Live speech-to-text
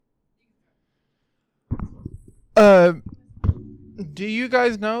Do you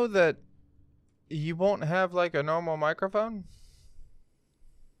guys know that you won't have like a normal microphone?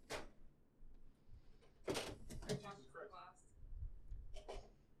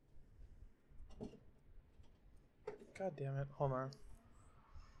 God damn it. Hold on.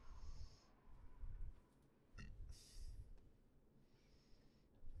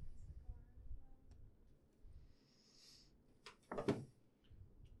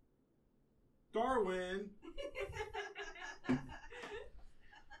 Darwin.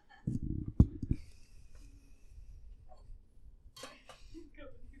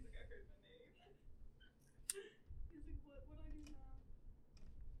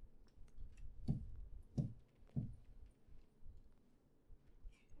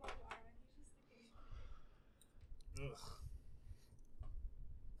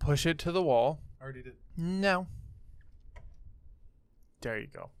 Push it to the wall. I already did. No. There you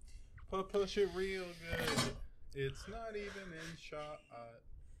go. Push it real good. It's not even in shot. I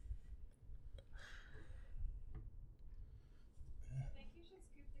think you should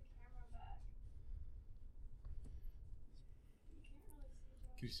scoop the camera back. You can't really see Josh.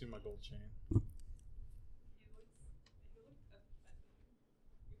 Can you see my gold chain? I don't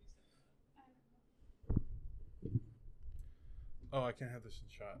know. Oh, I can't have this in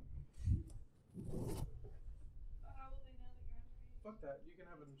shot. How will they know that you're under me? Fuck that. You can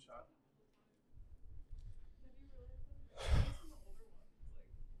have it in shot. Have you realized that? At least in the older ones,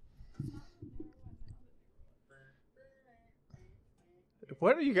 like, it's not the newer one now, the newer one.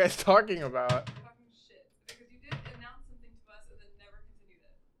 What are you guys talking about? Talking shit. Because you did announce something to us and then never continued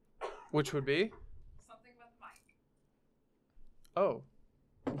it. Which would be? Something about the mic. Oh.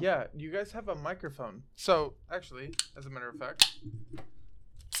 Yeah, you guys have a microphone. So, actually, as a matter of fact,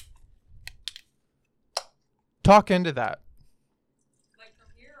 talk into that. Like from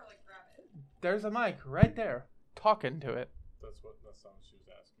here or like grab it? There's a mic right there. Talk into it. That's not what she was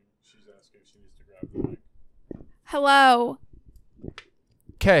asking. She's asking if she needs to grab the mic. Hello.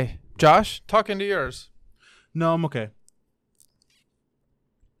 Okay, Josh, talk into yours. No, I'm okay.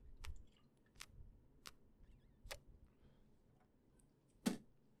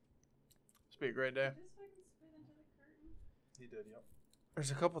 It's be a great day. Just fucking spit into the curtain. He did, yep. There's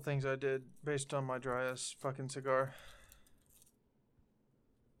a couple things I did based on my dry ass fucking cigar.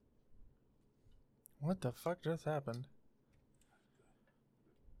 What the fuck just happened?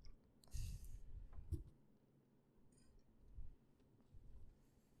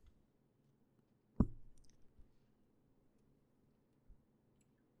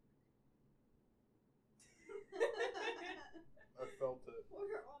 I felt it.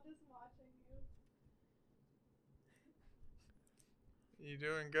 We're all just watching you. You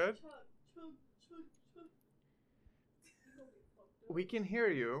doing good? Chug, chug, chug, chug. We can hear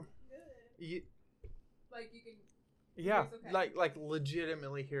you. Good. Like you can. Yeah, It's okay. like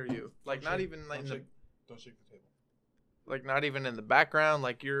legitimately hear you. Like not even like in the, Don't shake the table. like not even in the background.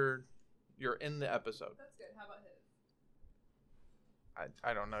 Like you're in the episode. That's good. How about his?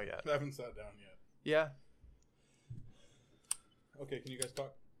 I don't know yet. I haven't sat down yet. Yeah. Okay, can you guys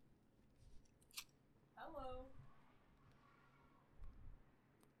talk? Hello.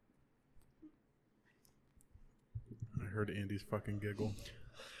 I heard Andy's fucking giggle.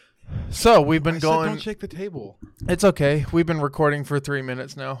 So we've been I going. said don't shake the table. It's okay. We've been recording for 3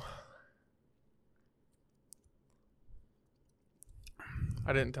 minutes now.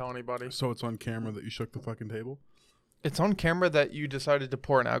 I didn't tell anybody. So it's on camera that you shook the fucking table? It's on camera that you decided to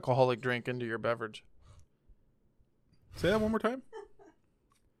pour an alcoholic drink into your beverage. Say that one more time.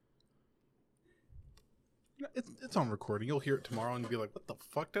 It's on recording. You'll hear it tomorrow and be like, what the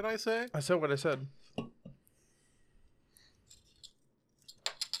fuck did I say? I said what I said.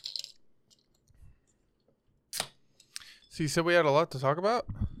 So you said we had a lot to talk about?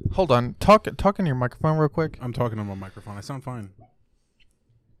 Hold on. Talk in your microphone real quick. I'm talking on my microphone. I sound fine.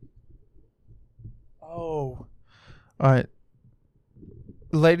 Oh. All right.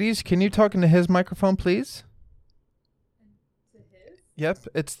 Ladies, can you talk into his microphone, please? To his? Yep.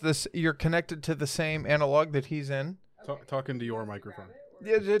 It's this. You're connected to the same analog that he's in. Talk into your microphone.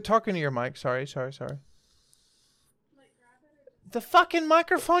 Yeah, talk into your mic. Sorry. Like grab it or just... The fucking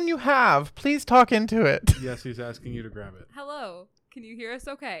microphone you have. Please talk into it. Yes, he's asking you to grab it. Hello. Can you hear us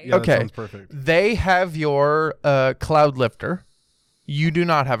okay? Yeah, Okay. that sounds perfect. They have your cloud lifter. You do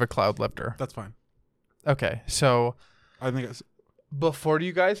not have a cloud lifter. That's fine. Okay. So I think it's... before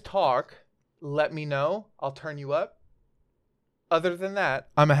you guys talk, let me know. I'll turn you up. Other than that,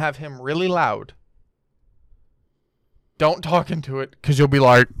 I'm going to have him really loud. Don't talk into it because you'll be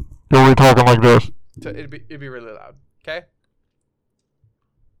like, you'll be talking like this. So it'd be really loud. Okay?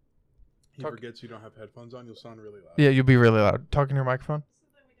 he Talk- forgets you don't have headphones on, you'll sound really loud. Yeah, you'll be really loud. Talk in your microphone. So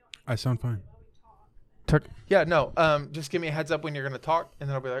then we don't I sound fine. while we talk. Yeah, no. Just give me a heads up when you're gonna talk, and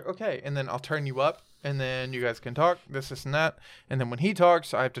then I'll be like, okay, and then I'll turn you up, and then you guys can talk this, and that, and then when he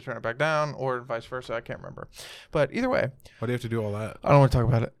talks, I have to turn it back down, or vice versa. I can't remember, but either way, Why do you have to do all that? I don't want to talk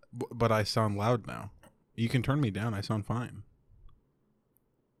about it. But I sound loud now. You can turn me down. I sound fine.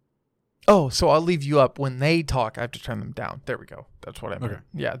 Oh, so I'll leave you up when they talk. I have to turn them down. There we go. That's what I meant. Okay.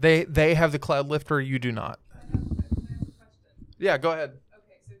 Yeah, they have the cloud lifter. You do not. I have a question. Yeah, go ahead.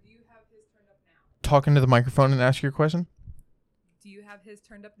 Okay, so do you have his turned up now? Talk into the microphone and ask your question. Do you have his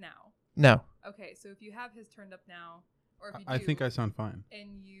turned up now? No. Okay, so if you have his turned up now, or if you I do, think I sound fine.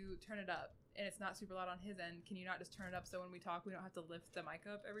 and you turn it up, and it's not super loud on his end, can you not just turn it up so when we talk, we don't have to lift the mic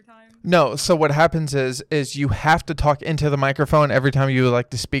up every time? No, so what happens is you have to talk into the microphone every time you would like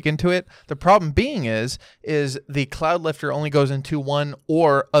to speak into it. The problem being is the cloud lifter only goes into one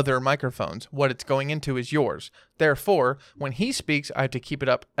or other microphones. What it's going into is yours. Therefore, when he speaks, I have to keep it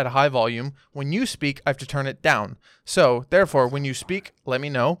up at a high volume. When you speak, I have to turn it down. So, therefore, when you speak, let me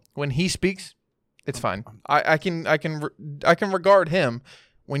know. When he speaks, it's fine. I can regard him.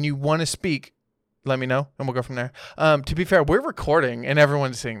 When you want to speak, let me know, and we'll go from there. To be fair, we're recording, and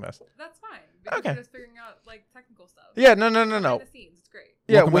everyone's seeing this. That's fine. Because Okay. we're just figuring out like technical stuff. Yeah, no. Behind the scenes, it's great.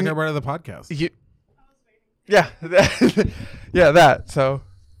 Yeah, Welcome when back everybody to the podcast. you, I was waiting. yeah, that. So,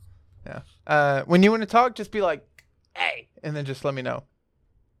 yeah. When you want to talk, just be like, "Hey," and then just let me know.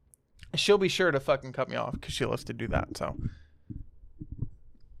 She'll be sure to fucking cut me off because she loves to do that. So,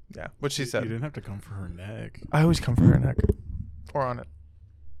 yeah, what she You said. didn't have to come for her neck. I always come for her neck or on it.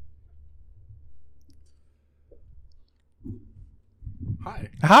 Hi.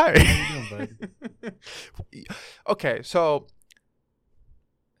 Hi. How you doing, bud? Okay, so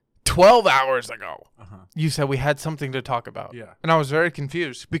 12 hours ago, Uh-huh. you said we had something to talk about. Yeah. And I was very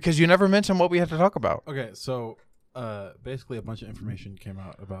confused because you never mentioned what we had to talk about. Okay, so basically a bunch of information came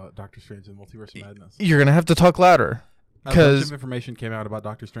out about Doctor Strange and the Multiverse of Madness. You're going to have to talk louder. A bunch 'cause- of information came out about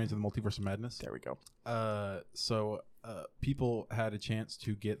Doctor Strange and the Multiverse of Madness. There we go. So people had a chance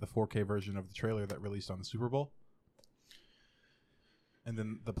to get the 4K version of the trailer that released on the Super Bowl. And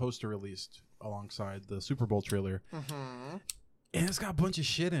then the poster released alongside the Super Bowl trailer. Mm-hmm. And it's got a bunch of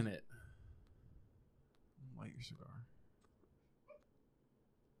shit in it. Light your cigar.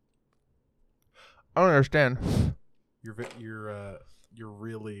 I don't understand. You're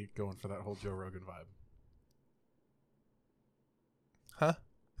really going for that whole Joe Rogan vibe. Huh?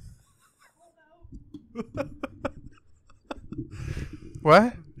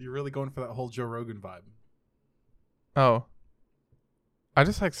 What? You're really going for that whole Joe Rogan vibe. Oh. I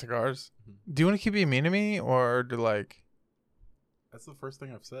just like cigars. Mhm. Do you want to keep being mean to me or do That's the first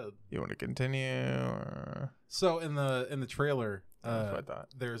thing I've said. you want to continue or So in the trailer, that's what I thought.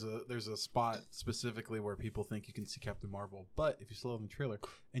 there's a spot specifically where people think you can see Captain Marvel, but if you still have the trailer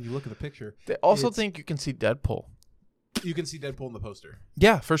and you look at the picture, They also It's- think you can see Deadpool. you can see Deadpool in the poster.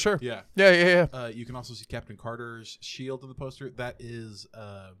 Yeah, for sure. Yeah. Yeah. You can also see Captain Carter's shield in the poster. That is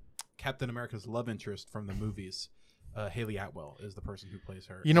Captain America's love interest from the movies. Haley Atwell is the person who plays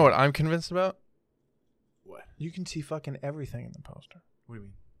her. You know what I'm convinced about? What? You can see fucking everything in the poster. What do you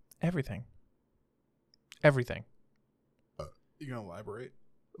mean? Everything. Everything. You gonna elaborate?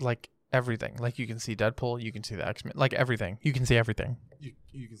 Like everything. Like you can see Deadpool, you can see the X-Men, like everything. You can see everything.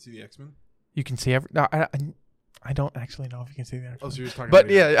 You can see the X-Men. You can see every. No, I don't actually know if you can see the X-Men. Oh, so you're just talking. But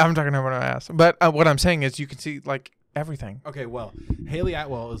about it. yeah, I'm talking about what I asked. But what I'm saying is you can see like everything. Okay, well, Haley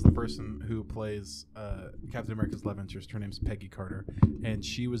Atwell is the person who plays Captain America's love interest. Her name's Peggy Carter, and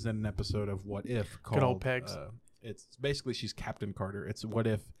she was in an episode of What If called old Pegs. It's basically she's Captain Carter. It's What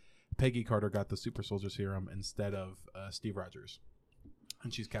If Peggy Carter got the Super Soldier Serum instead of Steve Rogers,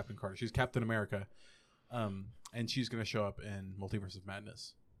 and she's Captain Carter. She's Captain America, and she's gonna show up in Multiverse of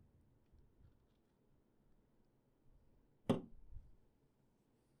Madness.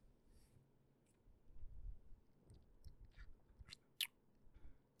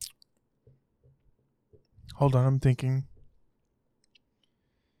 Hold on, I'm thinking.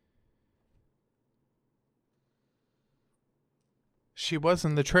 She was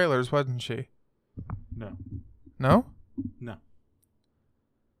in the trailers, wasn't she? No, No? no,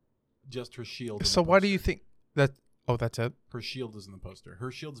 just her shield. in So the why do you poster. think that? Oh, that's it. Her shield is in the poster?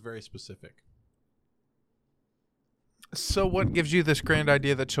 Her shield's very specific. So what gives you this grand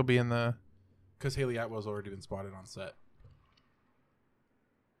idea that she'll be in the? Because Haley Atwell's already been spotted on set.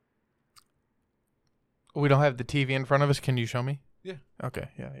 We don't have the TV in front of us. Can you show me? Yeah. Okay.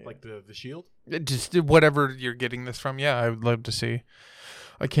 Yeah. Like the shield? Just whatever you're getting this from. Yeah, I would love to see.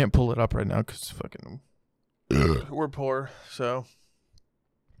 I can't pull it up right now because fucking we're poor. So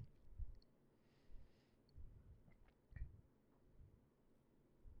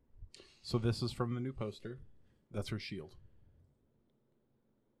So this is from the new poster. That's her shield.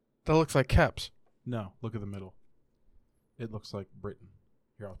 That looks like caps. No, look at the middle. It looks like Britain.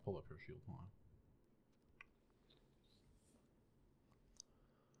 Here, I'll pull up her shield. Hold on.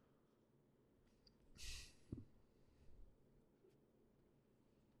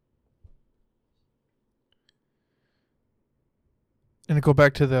 And it go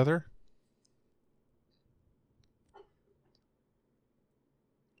back to the other.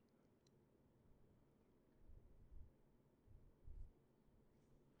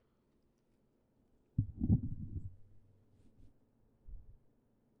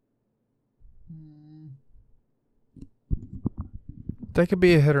 That could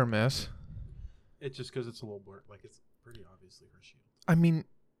be a hit or miss. It's just because it's a little blurred. Like, it's pretty obviously her shield. I mean,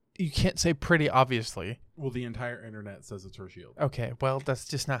 you can't say pretty obviously. Well, the entire internet says it's her shield. Okay, well, that's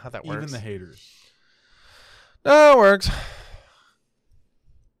just not how that works. Even the haters. No, it works. How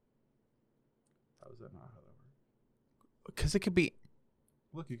is that not how that works? Because it could be.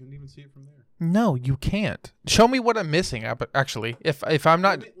 Look, you can even see it from there. No, you can't. Show me what I'm missing. Actually, if I'm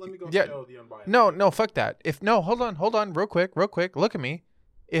not. Let me go yeah, show the unbiased. No, fuck that. Hold on, real quick. Look at me.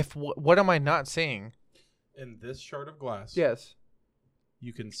 What am I not seeing? In this shard of glass, Yes.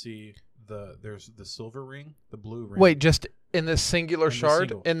 you can see there's the silver ring, the blue ring. Wait, just in the singular In the shard?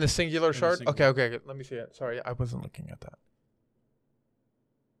 single. In the singular In the shard? single. Okay. Let me see it. Sorry, I wasn't looking at that.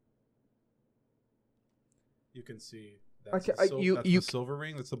 You can see that's, Okay, that's the silver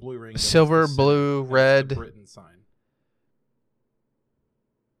ring, that's the blue ring. then it's Silver, the center, blue, and it's red. the Britain sign.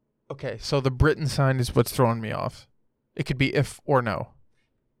 Okay, so the Britain sign is what's throwing me off. It could be if or no.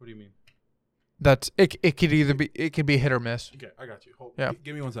 What do you mean? That's it. It could either be. It could be hit or miss. Okay, I got you. Yeah.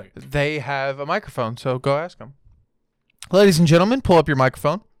 Give me 1 second. They have a microphone, so go ask them. Ladies and gentlemen, pull up your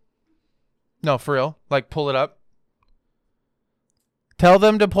microphone. No, for real. Like, pull it up. Tell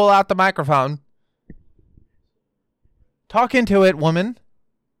them to pull out the microphone. Talk into it, woman.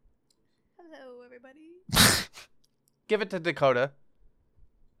 Hello, everybody. Give it to Dakota.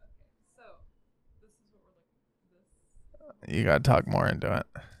 So, this is what we're looking for. You gotta talk more into it.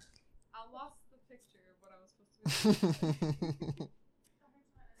 I lost the picture of what I was supposed to be.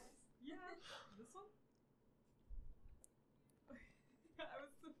 Yeah, this one? I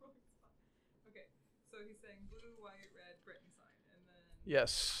was the wrong spot. Okay, so he's saying blue, white, red, Britain sign, and then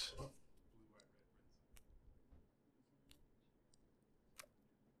Yes.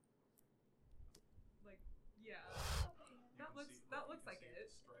 like, yeah, that looks like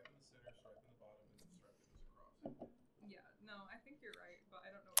it. Stripe in the center, stripe in the bottom, and then stripe that goes across. Yeah, no, I think you're right, but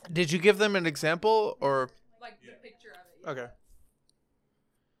I don't know. Did you give them an example or? Like the picture of it. Yeah. Okay.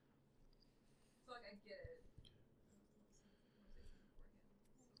 So like I get it.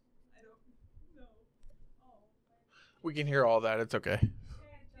 I don't know. Oh. We can hear all that. It's okay. Did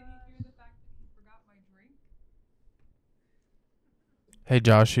he hear the fact that he forgot my drink? Hey,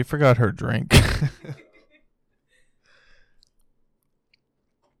 Josh, she forgot her drink.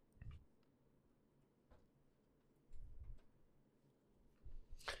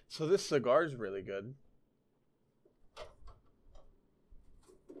 So this cigar is really good.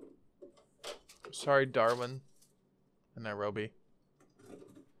 Sorry, Darwin and Nairobi.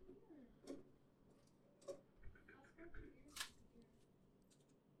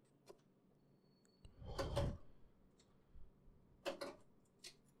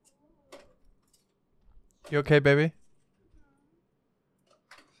 You okay, baby?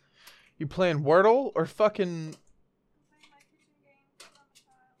 You playing Wordle or fucking...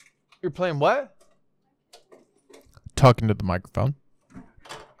 You're playing what? Talking to the microphone.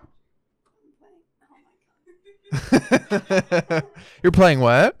 You're playing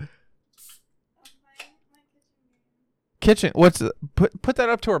what? Kitchen. What's the, put that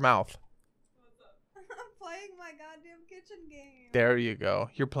up to her mouth. I'm playing my goddamn kitchen game. There you go.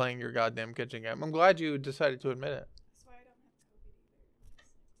 You're playing your goddamn kitchen game. I'm glad you decided to admit it. That's why I don't have COVID either.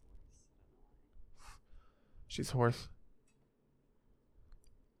 She's hoarse.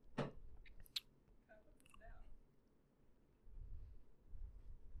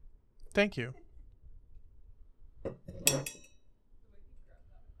 Thank you.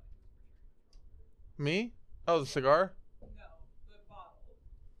 Me? Oh, the cigar? No, the bottle.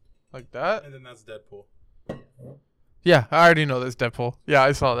 Like that? And then that's Deadpool. Yeah, I already know that's Deadpool. Yeah,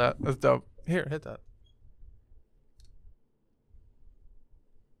 I saw that. That's dope. Here, hit that.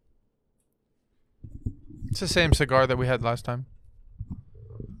 It's the same cigar that we had last time.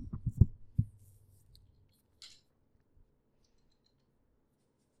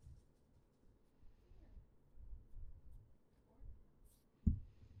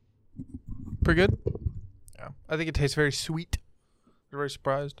 Pretty good? Yeah. I think it tastes very sweet. You're very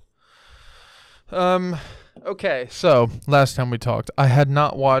surprised. Okay, so last time we talked, I had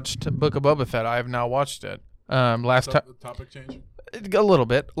not watched Book of Boba Fett. I have now watched it. Last time, Topic change. a little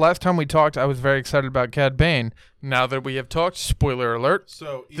bit. Last time we talked, I was very excited about Cad Bane. Now that we have talked, spoiler alert,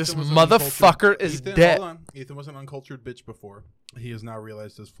 So this Ethan was an motherfucker uncultured- is Ethan, dead. Hold on. Ethan was an uncultured bitch before. He has now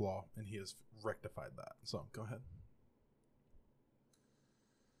realized his flaw, and he has rectified that. So go ahead.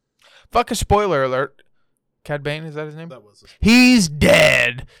 Fuck a spoiler alert. Cad Bane, is that his name? That was He's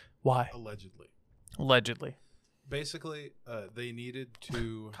dead. Why? allegedly. Allegedly. Basically, they needed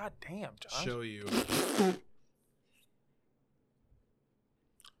to God damn, Josh. show you.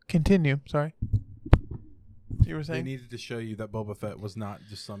 Continue. Sorry. You were They saying? needed to show you that Boba Fett was not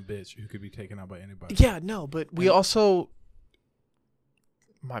just some bitch who could be taken out by anybody. Yeah, no, but we And- also.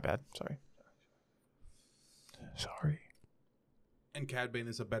 My bad. Sorry. Sorry. And Cad Bane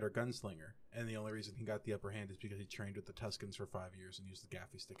is a better gunslinger, and the only reason he got the upper hand is because he trained with the Tuskens for 5 years and used the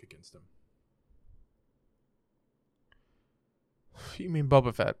gaffy stick against him. You mean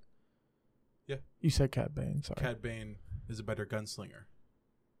Boba Fett? Yeah. You said Cad Bane. Sorry. Cad Bane is a better gunslinger.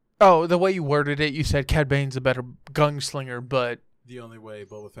 Oh, the way you worded it, you said Cad Bane's a better gunslinger, but The only way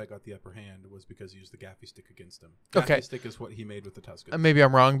Boba Fett got the upper hand was because he used the gaffy stick against him. Okay. Gaffy stick is what he made with the Tuskens. maybe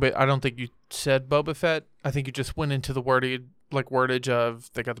I'm wrong, but I don't think you said Boba Fett. I think you just went into the wordage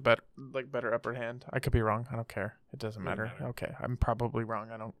of they got the better upper hand. I could be wrong. I don't care. It doesn't Doesn't matter. matter. Okay, I'm probably wrong.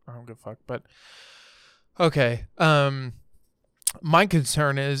 I don't give a fuck. But okay. My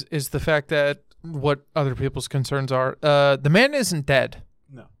concern is the fact that what other people's concerns are. The man isn't dead.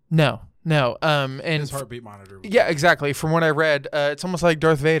 No. No. And His heartbeat monitor. Was yeah, exactly. From what I read, it's almost like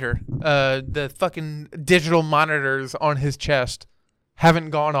Darth Vader. The fucking digital monitors on his chest haven't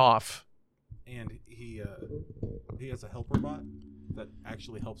gone off. And he has a helper bot that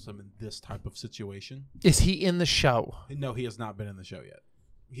actually helps him in this type of situation. Is he in the show? No, he has not been in the show yet.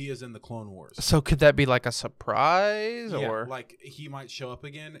 He is in the Clone Wars. So could that be like a surprise Yeah, or like he might show up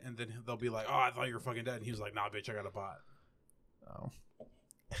again, and then they'll be like, "Oh, I thought you were fucking dead," and he was like, "Nah, bitch, I got a bot." Oh.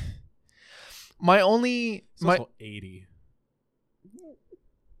 My only It's my also 80.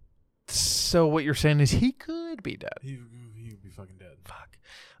 so what you're saying is he could be dead. He'd be fucking dead. Fuck.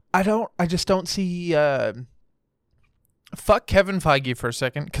 I just don't see fuck Kevin Feige for a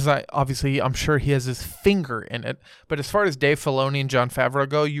second, because I'm sure he has his finger in it. But as far as Dave Filoni and Jon Favreau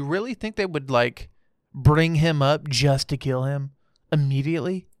go, you really think they would like bring him up just to kill him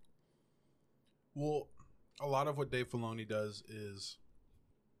immediately? Well, a lot of what Dave Filoni does is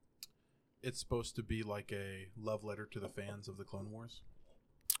it's supposed to be like a love letter to the fans of the Clone Wars.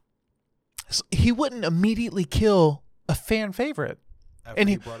 So he wouldn't immediately kill a fan favorite. After And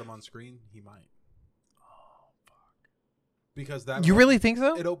he he- brought him on screen, he might. Because that You really think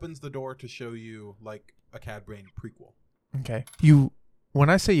so? it opens the door to show you like a Cad Bane prequel. Okay. When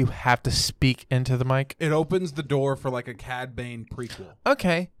I say you have to speak into the mic, It opens the door for like a Cad Bane prequel.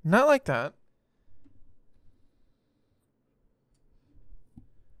 okay, not like that.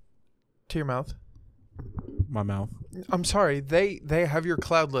 To your mouth. My mouth. I'm sorry. They have your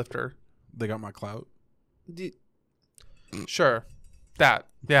cloud lifter. They got my clout. Sure. That.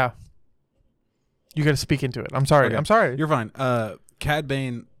 Yeah. You got to speak into it. I'm sorry. Okay. I'm sorry. You're fine. Cad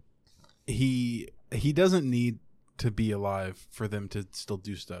Bane, he doesn't need to be alive for them to still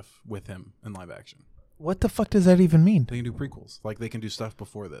do stuff with him in live action. What the fuck does that even mean? They can do prequels. Like they can do stuff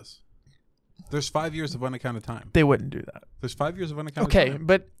before this. There's 5 years of unaccounted time. They wouldn't do that. There's 5 years of unaccounted Okay, time.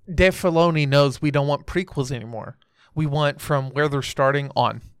 but Dave Filoni knows we don't want prequels anymore. We want from where they're starting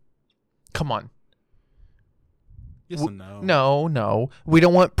on. Come on. Yes and no. No. We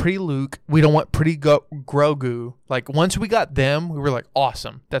don't want pre-Luke. We don't want pre-Grogu. Like, once we got them, we were like,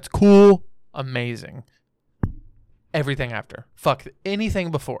 awesome. That's cool. Amazing. Everything after. Fuck anything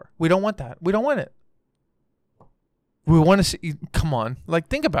before. We don't want that. We don't want it. We want to see... Come on. Like,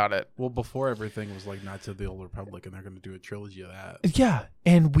 think about it. Well, before everything was like Knights of the Old Republic, and they're going to do a trilogy of that. Yeah,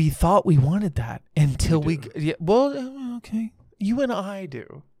 and we thought we wanted that until We we... do. Yeah, well, okay. You and I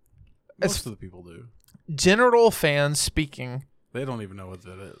do. Most of the people do. General fans speaking... They don't even know what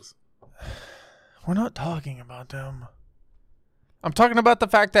that is. We're not talking about them. I'm talking about the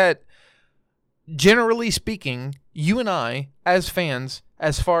fact that, generally speaking, you and I, as fans,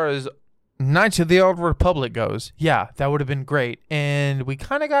 as far as Knights of the Old Republic goes, yeah, that would have been great. And we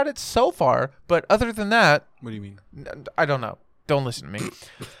kind of got it so far. But other than that, What do you mean? I don't know. Don't listen to me.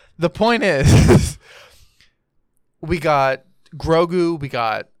 The point is, we got Grogu, we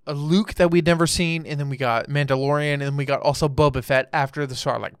got a Luke that we'd never seen, and then we got Mandalorian, and then we got also Boba Fett after the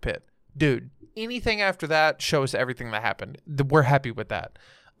Sarlacc pit. Dude, anything after that shows everything that happened. We're happy with that.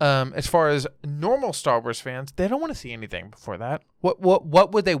 As far as normal Star Wars fans, they don't want to see anything before that.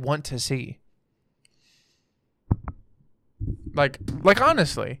 What would they want to see? Like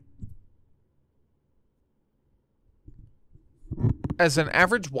honestly. As an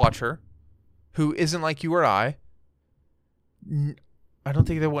average watcher who isn't like you or I don't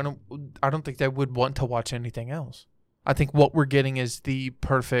think they would want to watch anything else. I think what we're getting is the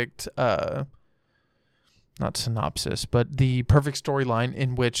perfect not synopsis, but the perfect storyline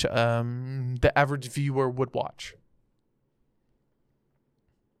in which the average viewer would watch.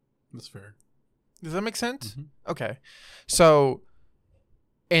 That's fair. Does that make sense? Mhm. Okay. So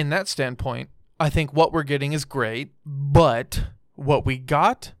in that standpoint, I think what we're getting is great, but what we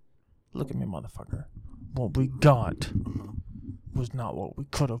got, look at me, motherfucker. What we got was not what we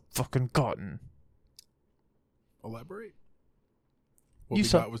could have fucking gotten. Elaborate. What You we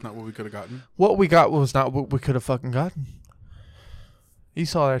saw- got was not what we could have gotten. What we got was not what we could have fucking gotten. You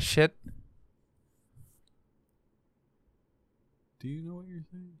saw that shit. Do you know what you're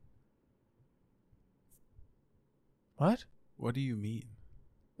saying? What? What do you mean?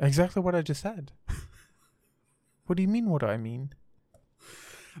 Exactly what I just said. What do you mean, what do I mean?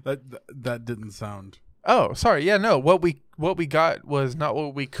 That didn't sound. Oh, sorry. Yeah, no. What we got was not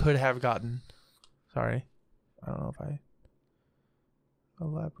what we could have gotten. Sorry. I don't know if I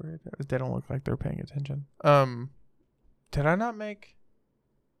elaborate. They don't look like they're paying attention. Did I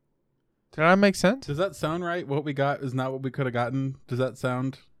make sense? Does that sound right? What we got is not what we could have gotten. Does that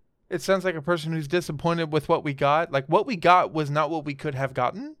sound? It sounds like a person who's disappointed with what we got. Like, what we got was not what we could have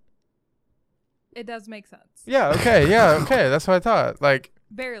gotten. It does make sense. Yeah, okay. Yeah, okay. That's what I thought. Like,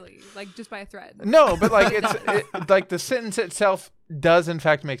 Barely, like just by a thread. no, but like like the sentence itself does in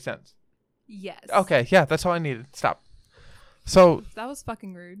fact make sense. Yes. Okay, yeah, that's all I needed. Stop. So That was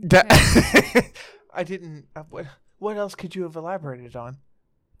fucking rude. that Okay. I didn't. What else could you have elaborated on?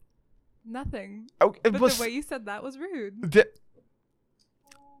 Nothing. Oh, it But was. the way you said that was rude.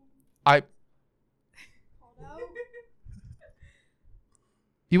 I.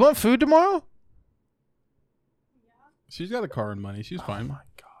 You want food tomorrow? She's got a car and money. She's Oh fine. my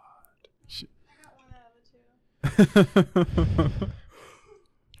god. I got one out of the two.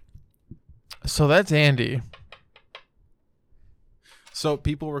 So that's Andy. So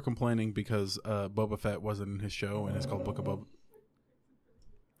people were complaining because Boba Fett wasn't in his show, and it's called Book of Boba.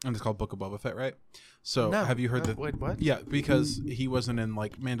 And it's called Book of Boba Fett, right? So No, have you heard no, that? wait, what? Yeah, because he wasn't in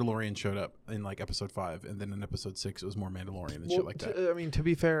like Mandalorian showed up in like episode 5, and then in episode 6 it was more Mandalorian and shit like that. I mean, to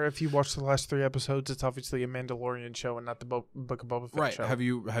be fair, if you watch the last 3 episodes, it's obviously a Mandalorian show and not the Book of Boba Fett Right? show. Have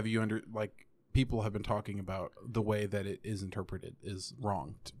you like people have been talking about the way that it is interpreted is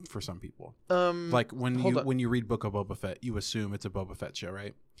wrong for some people. Like when you read Book of Boba Fett, you assume it's a Boba Fett show,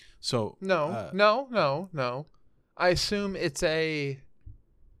 right? So No. I assume it's a.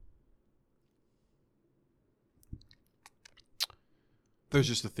 There's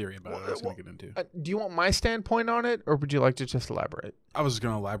just a theory about it I was going to get into. Do you want my standpoint on it, or would you like to just elaborate? I was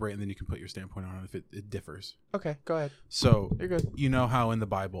going to elaborate, and then you can put your standpoint on it if it differs. Okay, go ahead. So You're good. you know how in the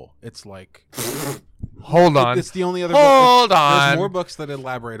Bible it's like. Hold on. It's the only other. Hold book. on. There's more books that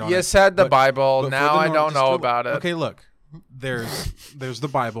elaborate on it. You said the but- Bible. but for Now the I nor- don't just know for- about it. Okay, look. There's the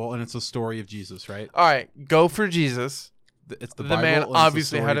Bible, and it's a story of Jesus, right? All right, go for Jesus. It's the The Bible. man and it's the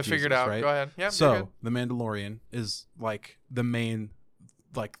obviously story had of it figured Jesus, out. Right? Go ahead. Yeah. So the Mandalorian is like the main,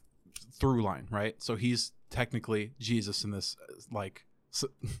 like, through line, right? So he's technically Jesus in this, like. So,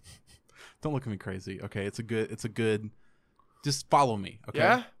 don't look at me crazy, okay? It's a good. Just follow me, okay?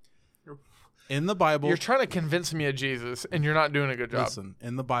 Yeah. In the Bible, You're trying to convince me of Jesus, and you're not doing a good job. listen.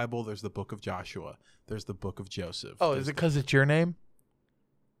 In the Bible, there's the book of Joshua. There's the book of Joseph. Oh, there's is it because it's your name?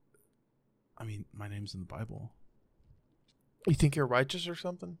 I mean, my name's in the Bible. You think you're righteous or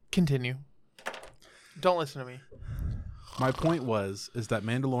something? Continue. Don't listen to me. My point is that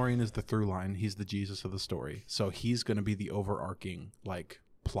Mandalorian is the through line. He's the Jesus of the story. So he's going to be the overarching, like,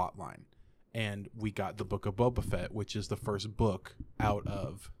 plot line. And we got the Book of Boba Fett, which is the first book out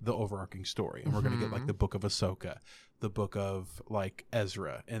of the overarching story. And we're going to get, like, the Book of Ahsoka, the Book of, like,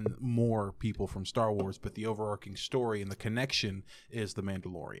 Ezra, and more people from Star Wars. But the overarching story and the connection is the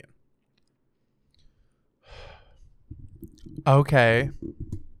Mandalorian. Okay.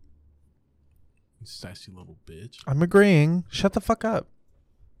 You sassy little bitch. I'm agreeing. Shut the fuck up.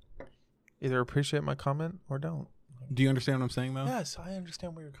 Either appreciate my comment or don't. Do you understand what I'm saying, though? Yes, I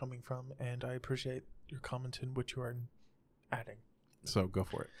understand where you're coming from, and I appreciate your comment in which you are adding. So go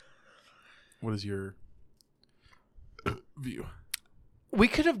for it. What is your view? We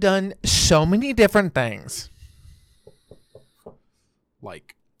could have done so many different things.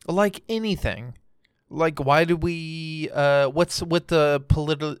 Like Anything. Like, why do we, what's with the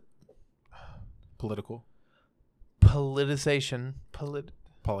political? politicization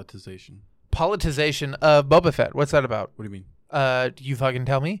Politicization. of Boba Fett? What's that about? What do you mean? You fucking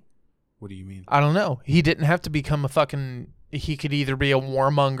tell me. What do you mean? I don't know. He didn't have to become a fucking. He could either be a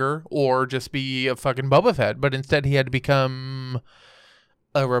warmonger or just be a fucking Boba Fett, but instead he had to become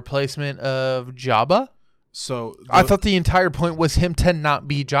a replacement of Jabba. So I thought the entire point was him to not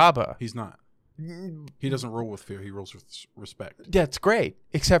be Jabba. he's not. He doesn't rule with fear. He rules with respect. That's great,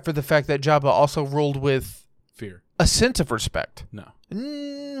 except for the fact that Jabba also ruled with Fear. a sense of respect. No.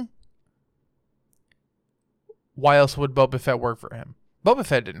 Why else would Boba Fett work for him? Boba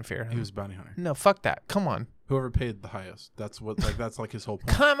Fett didn't fear him. He was a bounty hunter. No, fuck that. Come on. Whoever paid the highest. That's like his whole point.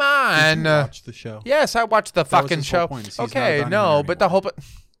 Come Did on. you watch the show? Yes, I watched the That was fucking his whole show. point, is he's not a Okay, bounty no, hunter but the anymore. whole.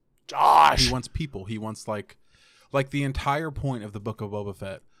 Josh. He wants people. He wants like the entire point of the Book of Boba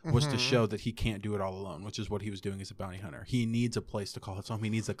Fett was to show that he can't do it all alone, which is what he was doing as a bounty hunter. He needs a place to call his home. He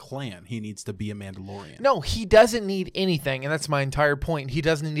needs a clan. He needs to be a Mandalorian. No, he doesn't need anything, and that's my entire point. He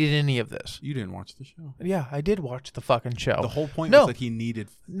doesn't need any of this. You didn't watch the show. Yeah, I did watch the fucking show. The whole point No. was that he needed.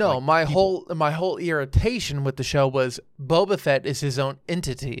 No, like, people. my whole irritation with the show was Boba Fett is his own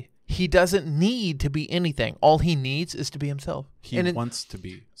entity. He doesn't need to be anything. All he needs is to be himself. He And wants to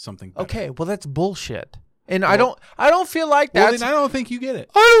be something better. okay, well that's bullshit. And I don't feel like Well, that's then I don't think you get it.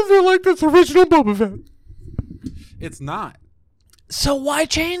 I don't feel like that's original Boba Fett. It's not So why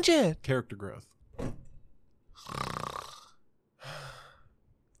change it? character growth.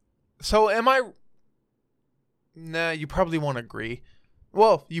 So am I? Nah, you probably won't agree.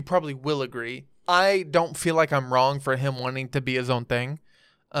 Well, you probably will agree. I don't feel like I'm wrong for him wanting to be his own thing.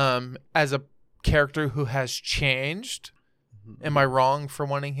 As a character who has changed, am I wrong for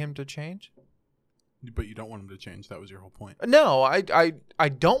wanting him to change? But you don't want him to change. That was your whole point. No, I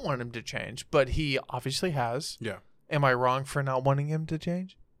don't want him to change, but he obviously has. Yeah. Am I wrong for not wanting him to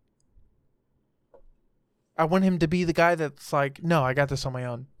change? I want him to be the guy that's like, no, I got this on my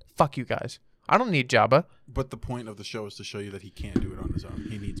own. Fuck you guys. I don't need Jabba. But the point of the show is to show you that he can't do it on his own.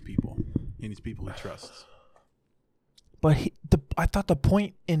 He needs people. He needs people he trusts. But I thought the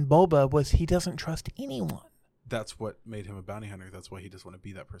point in Boba was he doesn't trust anyone. That's what made him a bounty hunter. That's why he doesn't want to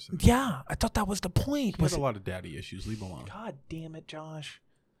be that person. Yeah, I thought that was the point. He Was has a lot of daddy issues. Leave him alone. God damn it, Josh.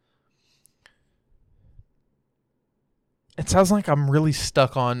 It sounds like I'm really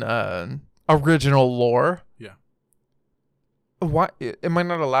stuck on original lore. Yeah. Why am I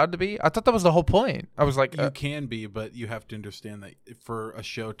not allowed to be? I thought that was the whole point. I was like, You can be, but you have to understand that for a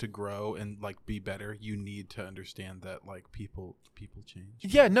show to grow and like be better, you need to understand that like people change.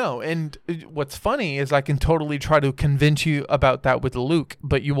 yeah, no. And what's funny is I can totally try to convince you about that with Luke,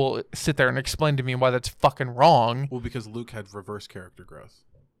 but you will sit there and explain to me why that's fucking wrong. Well, because Luke had reverse character growth.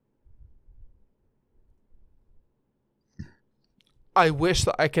 I wish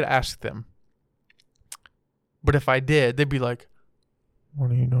that I could ask them. But if I did, they'd be like,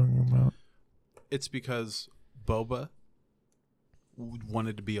 what are you talking about? It's because Boba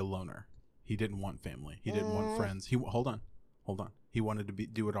wanted to be a loner. He didn't want family. He didn't want friends. Hold on. He wanted to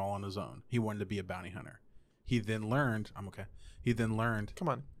do it all on his own. He wanted to be a bounty hunter. He then learned. I'm okay. He then learned. Come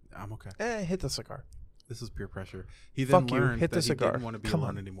on. I'm okay. Hit the cigar. This is peer pressure. He then Fuck you. learned Hit that the he cigar. didn't want to be Come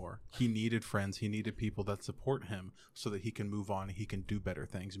alone on. anymore. He needed friends. He needed people that support him so that he can move on. He can do better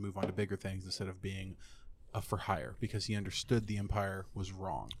things, move on to bigger things instead of being a for hire, because he understood the Empire was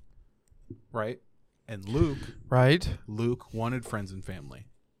wrong. Right? And Luke wanted friends and family.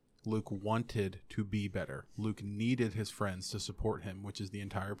 Luke wanted to be better. Luke needed his friends to support him, which is the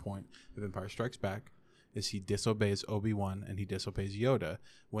entire point of Empire Strikes Back, is he disobeys Obi-Wan and he disobeys Yoda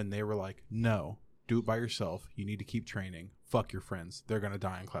when they were like, no, do it by yourself. You need to keep training. Fuck your friends. They're going to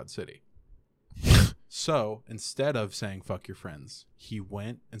die in Cloud City. So instead of saying fuck your friends, he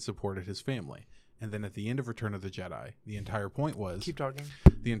went and supported his family. And then at the end of Return of the Jedi, the entire point was... Keep talking.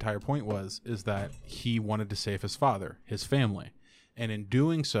 The entire point is that he wanted to save his father, his family. And in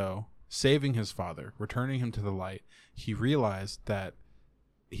doing so, saving his father, returning him to the light, he realized that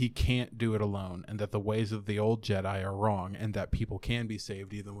he can't do it alone and that the ways of the old Jedi are wrong and that people can be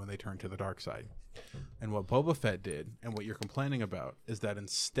saved even when they turn to the dark side. And what Boba Fett did, and what you're complaining about, is that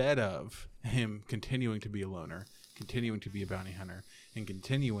instead of him continuing to be a loner, continuing to be a bounty hunter, and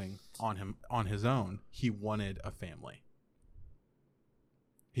continuing on his own, he wanted a family.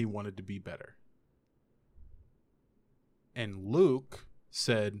 He wanted to be better. And Luke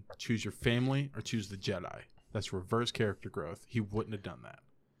said, choose your family or choose the Jedi. That's reverse character growth. He wouldn't have done that.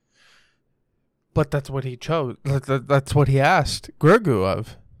 But that's what he chose. That's what he asked Grogu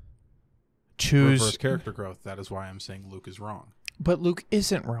of. Choose. Reverse character growth. That is why I'm saying Luke is wrong. But Luke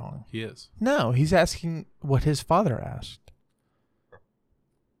isn't wrong. He is. No, he's asking what his father asked.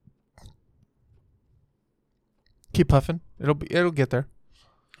 Keep puffing. It'll get there.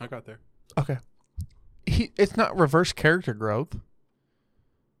 I got there. Okay. it's not reverse character growth.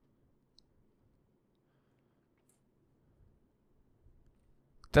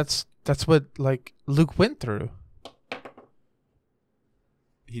 That's what like Luke went through.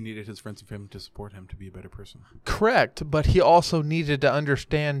 He needed his friends and family to support him to be a better person. Correct, but he also needed to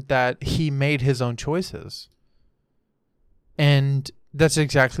understand that he made his own choices. And that's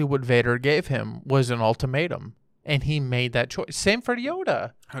exactly what Vader gave him, was an ultimatum. And he made that choice. Same for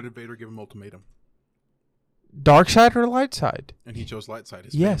Yoda. How did Vader give him ultimatum? Dark side or light side? And he chose light side,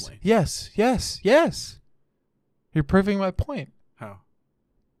 his Yes, family. yes. You're proving my point. How?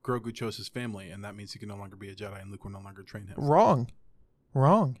 Grogu chose his family, and that means he can no longer be a Jedi, and Luke will no longer train him. Wrong.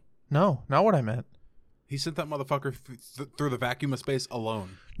 No, not what I meant. He sent that motherfucker through the vacuum of space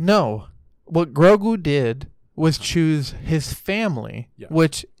alone. No. What Grogu did was choose his family, Yeah.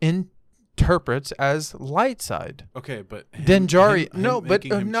 which interprets as light side. Okay, but Dinjari, him no, but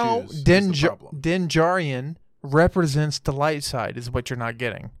making him no, choose is the problem. Dinjarian represents the light side, is what you're not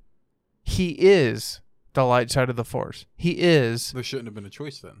getting. He is the light side of the Force. He is There shouldn't have been a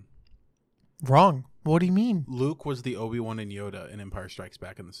choice then. wrong. What do you mean? Luke was the Obi-Wan and Yoda in Empire Strikes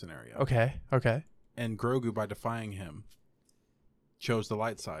Back in the scenario. Okay. And Grogu, by defying him, chose the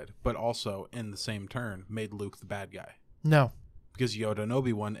light side, but also, in the same turn, made Luke the bad guy. No. Because Yoda and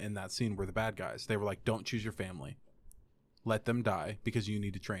Obi-Wan in that scene were the bad guys. They were like, don't choose your family. Let them die because you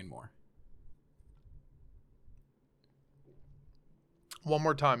need to train more. One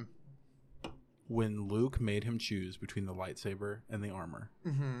more time. When Luke made him choose between the lightsaber and the armor,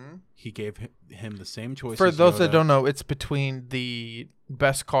 he gave him the same choice. For as those Yoda. that don't know, it's between the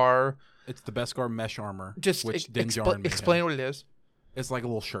Beskar. It's the Beskar mesh armor, Just which Din Djarin made explain him. what it is. It's like a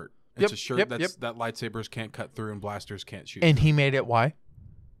little shirt. It's Yep, a shirt yep, that lightsabers can't cut through and blasters can't shoot. And he made it why?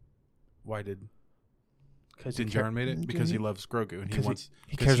 Why did Because Din Djarin made it? Because he loves Grogu and he 'Cause wants.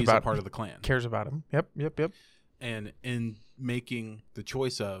 he because cares he's about a part of the clan. cares about him. Yep. And in making the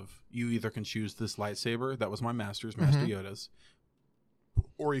choice of, you either can choose this lightsaber that was my master's, Master Yoda's,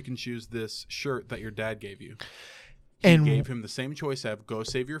 or you can choose this shirt that your dad gave you. He And gave him the same choice of go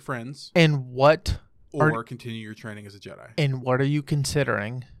save your friends and what or continue your training as a Jedi. and what are you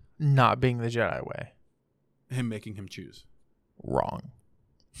considering not being the Jedi way? Him making him choose. Wrong.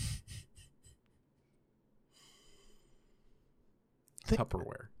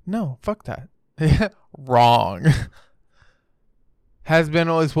 Tupperware. No, fuck that. Wrong. Has been,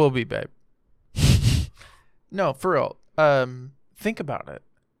 always will be, babe. No, for real. Think about it.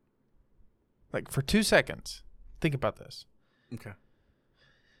 Like for 2 seconds. Think about this. Okay.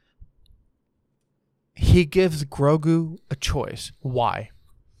 He gives Grogu a choice. Why?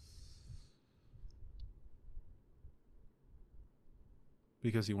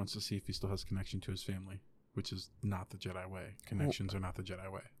 Because he wants to see if he still has connection to his family, which is not the Jedi way. Connections are not the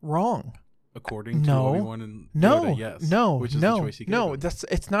Jedi way. Wrong. According to No. Obi-Wan and No. Yoda, yes. No. Which is no. the choice he gave no. him.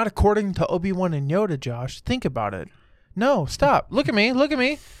 It's not according to Obi-Wan and Yoda, Josh. Think about it. No, stop. Look at me. Look at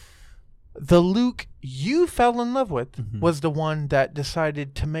me. The Luke you fell in love with was the one that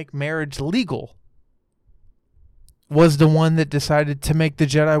decided to make marriage legal. Was the one that decided to make the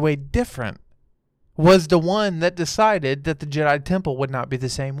Jedi way different. Was the one that decided that the Jedi Temple would not be the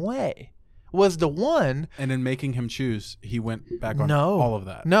same way. Was the one. And in making him choose, he went back on No. all of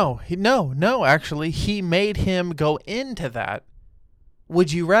that. No, actually, he made him go into that.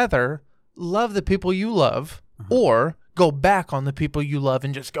 Would you rather love the people you love or go back on the people you love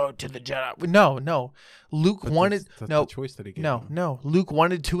and just go to the Jedi? No. Luke But wanted that's no, the choice that he gave him. no. Luke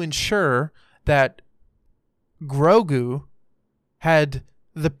wanted to ensure that Grogu had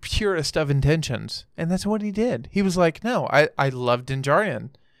the purest of intentions, and that's what he did. He was like, "No, I love Din Djarin."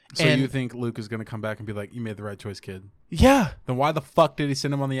 So And- you think Luke is going to come back and be like, you made the right choice, kid? Yeah, Then why the fuck did he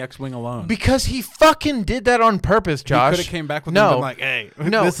send him on the X-Wing alone? because he fucking did that on purpose, Josh. He could have came back with No. him and been like, hey,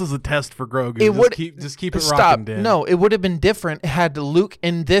 No. this is a test for Grogu. It just, would- keep it Stop. rocking, Dan. No, it would have been different had Luke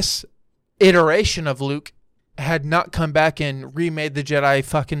in this iteration of Luke had not come back and remade the Jedi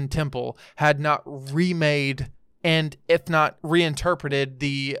fucking temple, had not remade and if not reinterpreted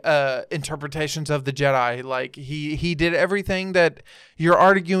the interpretations of the Jedi. Like he did everything that you're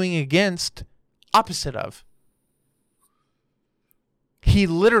arguing against opposite of. He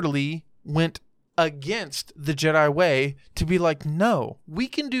literally went against the Jedi way to be like, no, we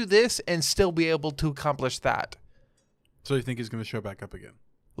can do this and still be able to accomplish that. So you think he's going to show back up again?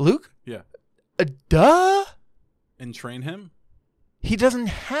 Luke? Yeah. Duh. And train him? He doesn't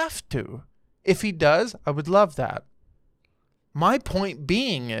have to. If he does, I would love that. My point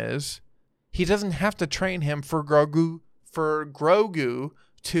being is he doesn't have to train him for Grogu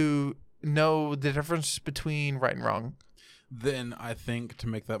to know the difference between right and wrong. Then I think to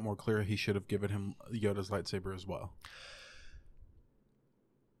make that more clear, he should have given him Yoda's lightsaber as well.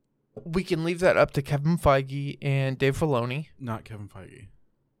 We can leave that up to Kevin Feige and Dave Filoni. Not Kevin Feige.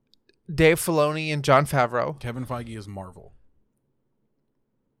 Dave Filoni and Jon Favreau. Kevin Feige is Marvel.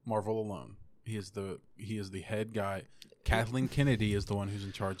 Marvel alone. He is the head guy. Kathleen Kennedy is the one who's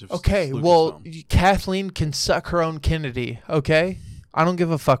in charge of. Okay, Lucasfilm. well, Kathleen can suck her own Kennedy. Okay, I don't give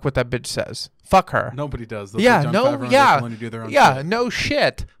a fuck what that bitch says. Fuck her. Nobody does. They'll Yeah, let Jon no, Favreau and yeah, Dave Filoni do their own yeah, shit. no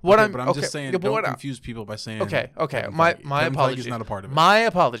shit. What Okay, I'm, but I'm just saying, yeah, but don't what I- confuse people by saying. Okay, Kevin my Feige. my Kevin apologies. Feige's not a part of it. My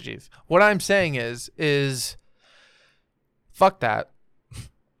apologies. What I'm saying is fuck that.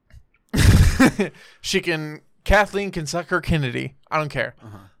 Kathleen can suck her Kennedy. I don't care.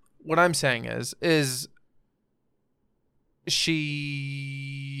 Uh-huh. What I'm saying is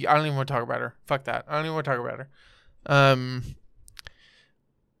I don't even want to talk about her. Fuck that. I don't even want to talk about her.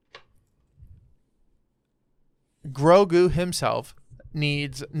 Grogu himself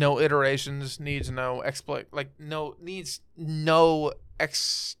needs no iterations, needs no needs no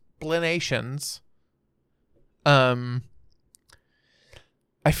explanations. I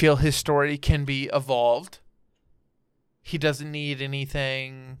feel his story can be evolved. He doesn't need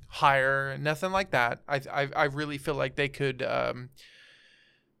anything higher, nothing like that. I really feel like they could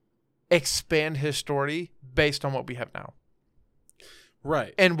expand his story based on what we have now.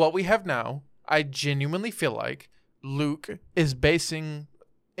 Right. And what we have now, I genuinely feel like Luke is basing,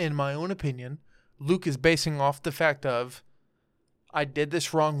 in my own opinion, Luke is basing off the fact of, I did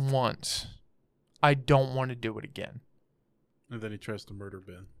this wrong once. I don't want to do it again. And then he tries to murder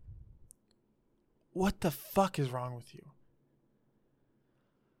Ben. What the fuck is wrong with you?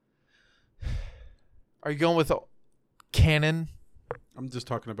 Are you going with canon? I'm just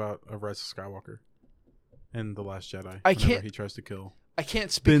talking about a Rise of Skywalker and The Last Jedi. I whenever can't- He tries to kill I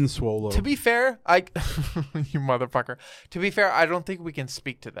can't speak. Ben Swallow. To be fair, you motherfucker. To be fair, I don't think we can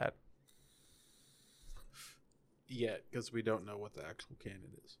speak to that. Yet, because we don't know what the actual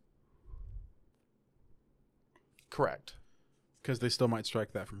canon is. Correct. Because they still might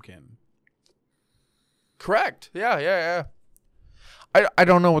strike that from canon. Correct. Yeah. I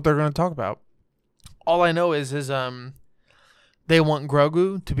don't know what they're going to talk about. All I know is they want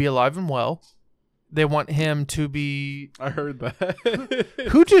Grogu to be alive and well. They want him to be. I heard that.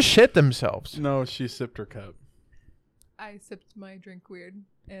 Who just shit themselves? No, she sipped her cup. I sipped my drink weird,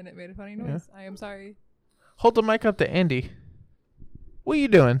 and it made a funny noise. I am sorry. Hold the mic up to Andy. What are you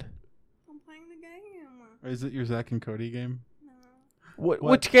doing? I'm playing the game. Is it your Zach and Cody game? No, What?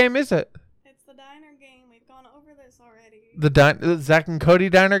 Which game is it? it's the diner game. We've gone over this already. The Zach and Cody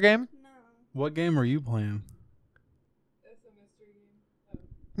diner game? No. What game are you playing? It's a mystery game.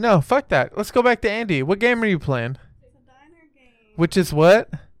 No, fuck that. Let's go back to Andy. What game are you playing? It's a diner game. Which is what?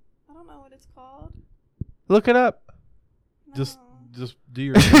 I don't know what it's called. Look it up. No. Just do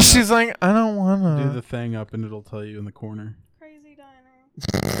your thing She's like, I don't want up. Do to. the thing up and it'll tell you in the corner. Crazy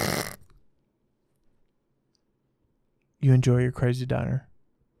diner. You enjoy your crazy diner.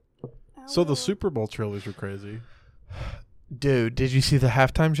 I So the will. Super Bowl trailers are crazy. Dude, did you see the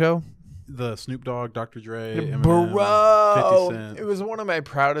halftime show? The Snoop Dogg, Dr. Dre, Eminem, Bro, 50 Cent. it was one of my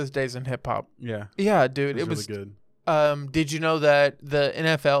proudest days in hip hop. Yeah, Yeah, dude, it it was was. really good. Did you know that the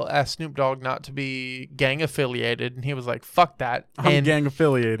NFL asked Snoop Dogg not to be gang affiliated, and he was like, "Fuck that," I'm and gang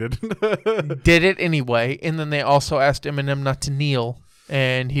affiliated. did it anyway. And then they also asked Eminem not to kneel,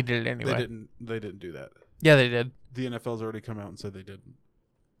 and he did it anyway. They didn't do that. Yeah, they did. The NFL's already come out and said they didn't.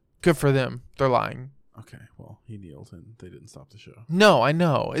 Good for them. They're lying. Okay, well, he kneeled and they didn't stop the show. No, I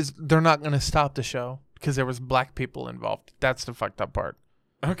know. They're not going to stop the show because there was black people involved. That's the fucked up part.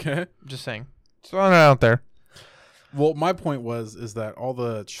 Okay. Just saying. Throwing it out there. Well, my point is that all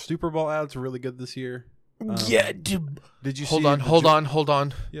the Super Bowl ads were really good this year. Yeah, dude. Did you Hold see on, the hold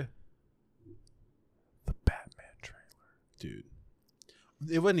on. Yeah. The Batman trailer. Dude.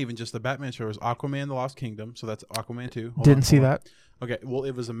 It wasn't even just the Batman show. It was Aquaman: The Lost Kingdom. So that's Aquaman 2. Didn't see that. Okay, well,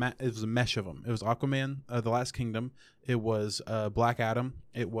 it was a mesh of them. It was Aquaman, The Last Kingdom. It was Black Adam.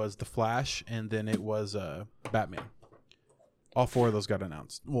 It was The Flash, and then it was Batman. All four of those got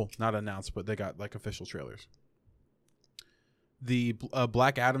announced. Well, not announced, but they got like official trailers. The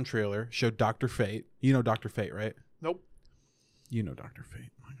Black Adam trailer showed Dr. Fate. You know Dr. Fate, right? Nope. You know Dr. Fate.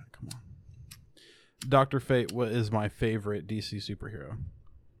 Oh my God, come on. Dr. Fate is my favorite DC superhero.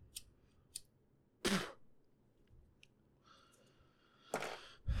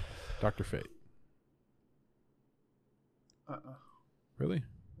 Dr. Fate. Really?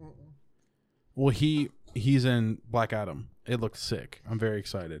 Well, he's in Black Adam. It looks sick. I'm very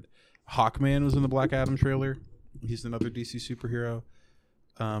excited. Hawkman was in the Black Adam trailer. He's another DC superhero.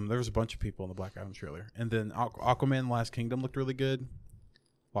 There was a bunch of people in the Black Adam trailer, and then Aquaman: Last Kingdom looked really good.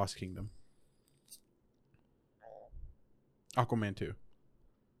 Lost Kingdom. Aquaman 2.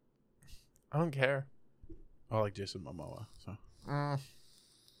 I don't care. I like Jason Momoa. So, Mm.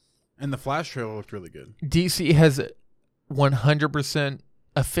 and the Flash trailer looked really good. DC has 100%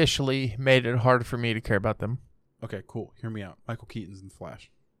 officially made it hard for me to care about them. Okay, cool. Hear me out. Michael Keaton's in the Flash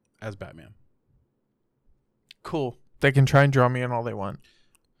as Batman. Cool. They can try and draw me in all they want.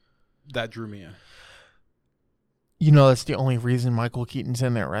 That drew me in. You know that's the only reason Michael Keaton's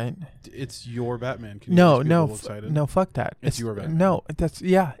in there, right? It's your Batman. Can you No, just be a no, little excited? no. Fuck that. It's your Batman. No,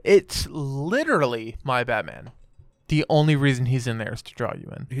 it's literally my Batman. The only reason he's in there is to draw you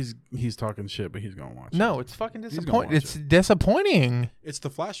in. He's talking shit, but he's gonna watch. No, it's fucking gonna disappointing. watch It's disappointing. It's the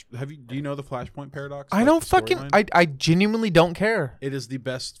Flash. Do you know the Flashpoint paradox? I Like don't the fucking. storyline? I genuinely don't care. It is the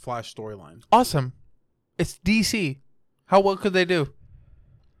best Flash storyline. Awesome. It's DC. How well could they do?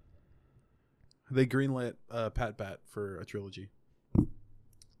 They greenlit Pat Bat for a trilogy.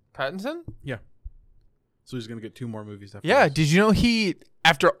 Pattinson? So he's gonna get 2 more movies after Yeah. this. Did you know he,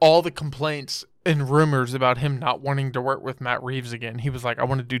 after all the complaints and rumors about him not wanting to work with Matt Reeves again, he was like, I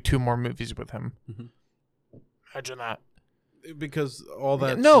want to do 2 more movies with him. Mhm. Imagine that. Because all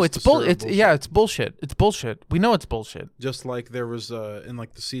that. No, it's bullshit. It's bullshit. It's bullshit. We know it's bullshit. Just like there was in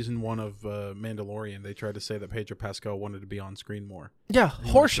like the season 1 of Mandalorian, they tried to say that Pedro Pascal wanted to be on screen more. Yeah,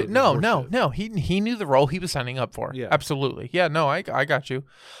 You know, horseshit. so No, it's no, horseshit. no. He knew the role he was signing up for. Yeah. Absolutely. Yeah, no, I got you.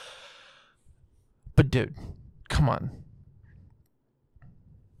 But dude, come on.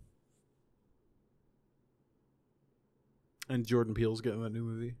 And Jordan Peele's getting that new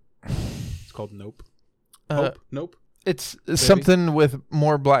movie. It's called Nope. Uh, Nope. it's something with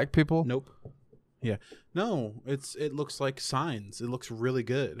more black people. Nope. Yeah. No, it looks like Signs. It looks really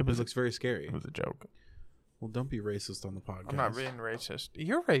good. It looks very scary. It was a joke. Well, don't be racist on the podcast. I'm not being racist.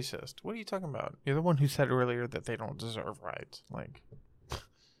 You're racist. What are you talking about? You're the one who said earlier that they don't deserve rights. Like,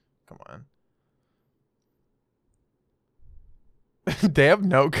 come on. They have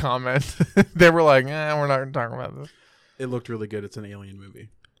no comment. They were like, we're not going to talk about this. It looked really good. It's an alien movie.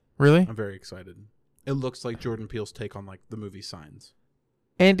 Really? I'm very excited. It looks like Jordan Peele's take on like the movie Signs.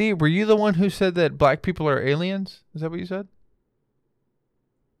 Andy, were you the one who said that black people are aliens? Is that what you said?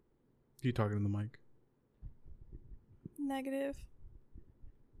 You talking to the mic? Negative.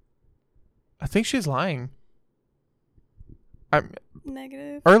 I think she's lying.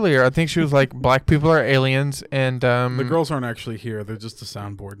 Negative. Earlier, I think she was like, black people are aliens, and The girls aren't actually here. They're just a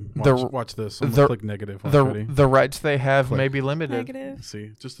soundboard. Watch this. I'm gonna click negative. the rights they have Click. may be limited. Negative.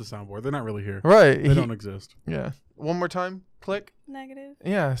 See, just a soundboard. They're not really here. Right. They don't exist. Yeah. One more time. Click. Negative.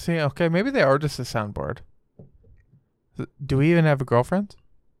 Yeah. See. Okay. Maybe they are just a soundboard. Do we even have a girlfriend?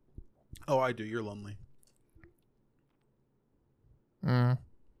 Oh, I do. You're lonely. Mm.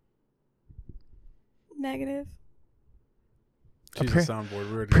 Negative. She's Appar- a soundboard.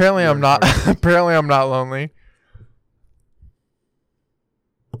 We already- Apparently, we I'm already not. talked about Apparently, I'm not lonely.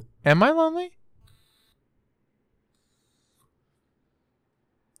 Am I lonely?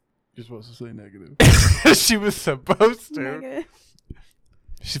 You're supposed to say negative. She was supposed to. Negative.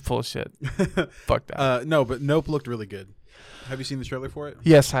 She's full of shit. Fuck that. No, but Nope looked really good. Have you seen the trailer for it?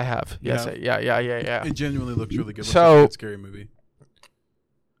 Yes, I have. You Yes. have? Yeah. It genuinely looks really good. Looks So- like a good scary movie.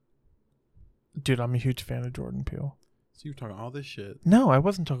 Dude, I'm a huge fan of Jordan Peele. So you're talking all this shit. No, I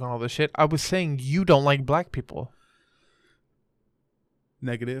wasn't talking all this shit. I was saying you don't like black people.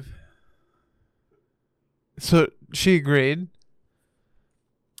 Negative. So she agreed.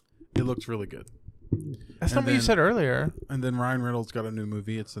 It looks really good. That's And not what you then- said earlier. And then Ryan Reynolds got a new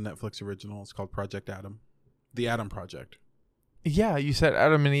movie. It's a Netflix original. It's called Project Adam. The Adam Project. Yeah, you said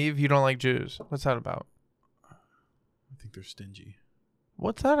Adam and Eve. You don't like Jews. What's that about? I think they're stingy.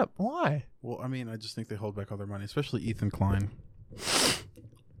 What's that? Why? Well, I mean, I just think they hold back all their money, especially Ethan Klein.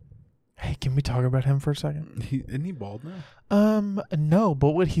 Hey, can we talk about him for a second? Isn't he bald now? No, but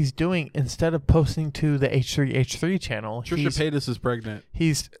what he's doing instead of posting to the H3H3 channel, Trisha he's Paytas is pregnant.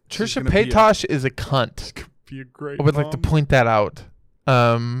 Trisha gonna be a- Paytas is a cunt. Be a great. I would like to point that out.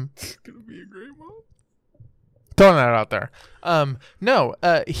 It's gonna be a great mom. Throwing that out there. No,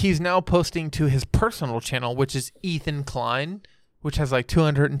 he's now posting to his personal channel, which is Ethan Klein, which has like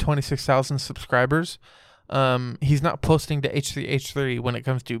 226,000 subscribers. He's not posting to H3H3 when it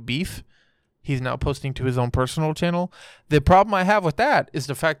comes to beef. He's now posting to his own personal channel. The problem I have with that is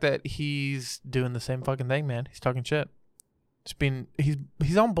the fact that he's doing the same fucking thing, man. He's talking shit.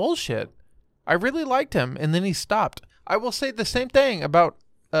 He's on bullshit. I really liked him, and then he stopped. I will say the same thing about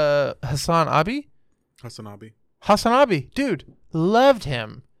Hassan Abi. Hasanabi. Hassan Abi, dude, loved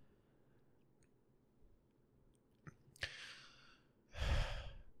him.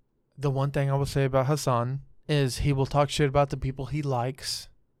 The one thing I will say about Hassan is he will talk shit about the people he likes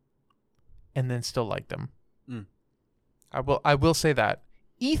and then still like them. Mm. I will say that.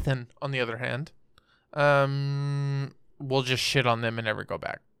 Ethan, on the other hand, will just shit on them and never go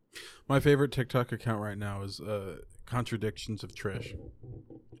back. My favorite TikTok account right now is Contradictions of Trish.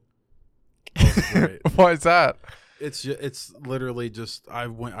 Oh, great. Why is that? It's literally just I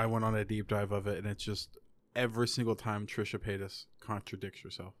went on a deep dive of it, and it's just every single time Trisha Paytas contradicts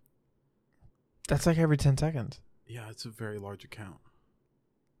herself. That's like every 10 seconds. Yeah, it's a very large account.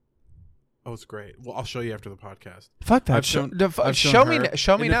 Oh, it's great. Well, I'll show you after the podcast. Fuck that. I've shown Show me. her.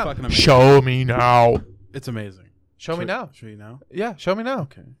 Show me It is now. fucking amazing. Show me now. It's amazing. Show me now. Show you now. Yeah, show me now.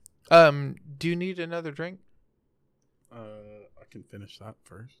 Okay. Do you need another drink? I can finish that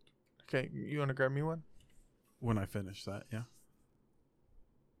first. Okay, you want to grab me one? When I finish that, yeah.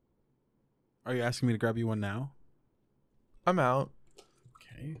 Are you asking me to grab you one now? I'm out.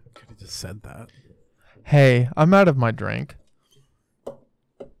 Okay. Could have just said that. Hey, I'm out of my drink.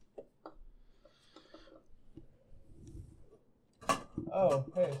 Oh,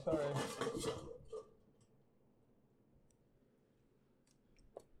 hey, sorry.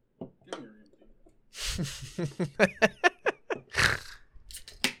 Give me your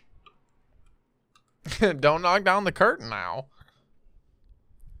empty. Don't knock down the curtain now.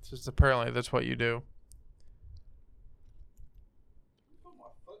 It's just apparently that's what you do. Put my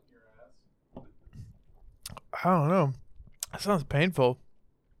foot in your ass. I don't know. That sounds painful.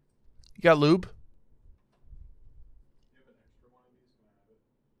 You got lube? You have an extra one of these? Can I have it?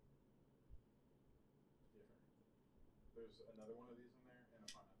 There's another one of these in there and a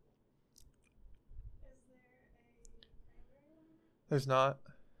pineapple. Is there a cranberry one? There's not.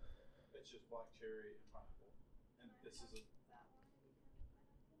 It's just black cherry and pineapple. And this is a That one?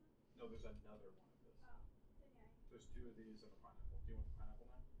 no. There's another one of this. Oh, okay. There's two of these and a pineapple. Do you want the pineapple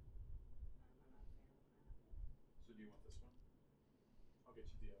now? So do you want this one? I'll get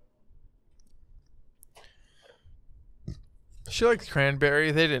you the other one. She likes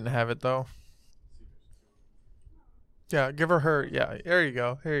cranberry. They didn't have it though. See, there's two. Yeah, give her. Yeah, there you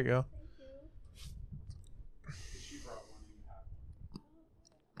go. Here you go. Thank you. She brought one and you had one.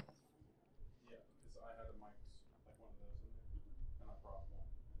 Yeah, because I had a mic like one of those in there, and I brought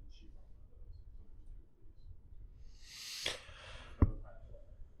one, and then she brought one of those. So there's two of these. Another pineapple.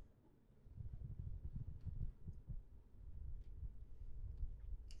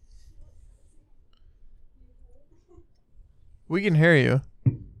 We can hear you.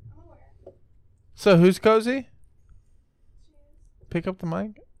 I'm aware. So who's cozy? Cheers. Pick up the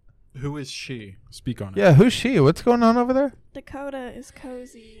mic. Who is she? Speak on it. Yeah, who's she? What's going on over there? Dakota is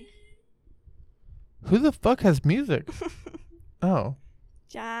cozy. Who the fuck has music? Oh.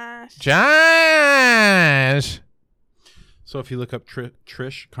 Josh. Josh! So if you look up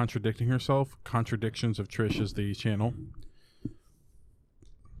Trish contradicting herself, Contradictions of Trish is the channel.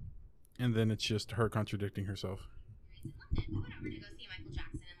 And then it's just her contradicting herself. London. We went over to go see Michael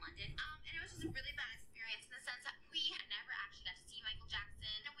Jackson in London, and it was just a really bad experience in the sense that we had never actually got to see Michael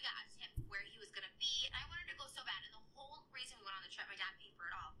Jackson, and we got asked him where he was going to be, and I wanted to go so bad, and the whole reason we went on the trip, my dad paid for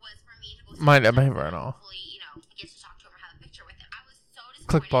it all, was for me to go see My dad Michael paid for it Jackson all. and hopefully, get to talk to him or have a picture with him. I was so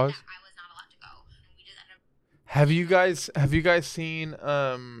Click disappointed pause. that I was not allowed to go, and we just ended up Have you guys seen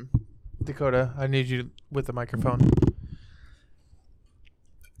Dakota, I need you with the microphone.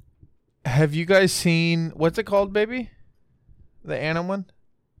 Have you guys seen what's it called, baby? The Anna one?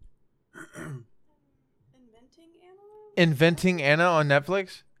 Inventing animals? Inventing Anna on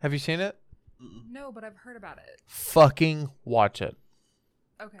Netflix? Have you seen it? No, but I've heard about it. Fucking watch it.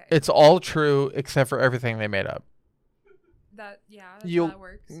 Okay. It's all true except for everything they made up. That's how You'll that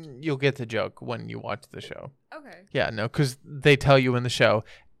works. you'll get the joke when you watch the show. Okay. Yeah, no, because they tell you in the show,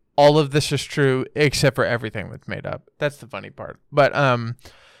 all of this is true except for everything that's made up. That's the funny part. But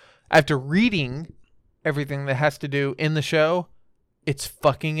after reading everything that has to do in the show, it's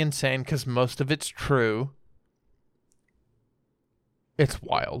fucking insane because most of it's true. It's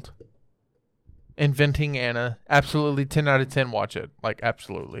wild. Inventing Anna, absolutely 10 out of 10. Watch it, like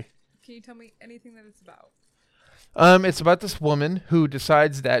absolutely. Can you tell me anything that it's about? It's about this woman who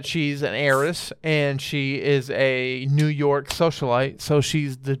decides that she's an heiress and she is a New York socialite. So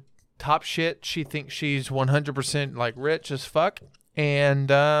she's the top shit. She thinks she's 100% like rich as fuck.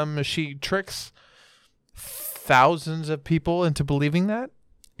 And she tricks thousands of people into believing that.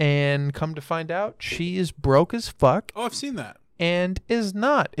 And come to find out, she is broke as fuck Oh, I've seen that. and is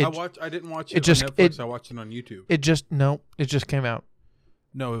not. I didn't watch it, it just- on Netflix. it- I watched it on YouTube. It just came out.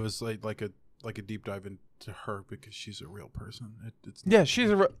 No, it was like a like a deep dive into her because she's a real person. It's Yeah, she's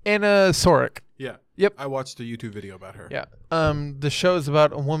Anna Sorick. yeah. Yep. I watched a YouTube video about her. Yeah. The show is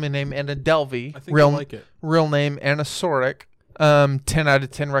about a woman named Anna Delvey. I think I like it. Real name Anna Sorick. 10 out of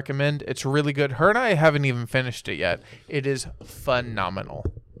 10 recommend. It's really good. Her and I haven't even finished it yet. It is phenomenal.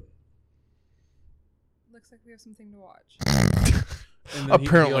 Looks like we have something to watch. And then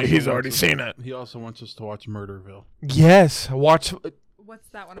Apparently, also he's wants already us- seen it. He also wants us to watch Murderville. Yes. Watch What's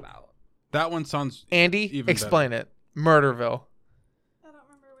that one about? That one sounds Andy. Even Explain it. Murderville. I don't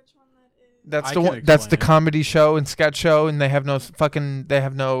remember which one that is. That's I the can one. That's the explain it. comedy show and sketch show, and they have no fucking. They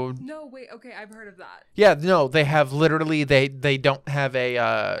have no. No, wait. Okay, I've heard of that. Yeah, no. They have literally. They don't have a.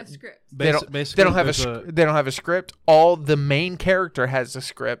 A script. They don't. basically They don't have a. there's They don't have a script. All the main character has a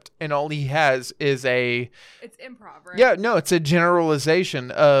script, and all he has is a. It's improv, right? Yeah, no, it's a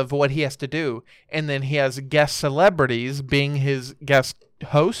generalization of what he has to do, and then he has guest celebrities being his guest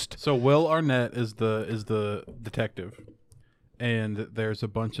host. So Will Arnett is the detective, and there's a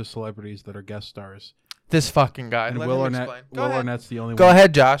bunch of celebrities that are guest stars. This fucking guy. And Let Will him Arnett, explain. Go Will ahead. Arnett's the only Go one.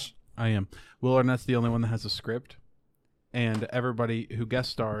 ahead, Josh. I am. Will Arnett's the only one that has a script, and everybody who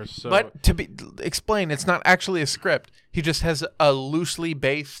guest stars. So But to explain, it's not actually a script. He just has a loosely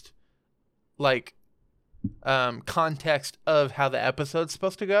based, like, context of how the episode's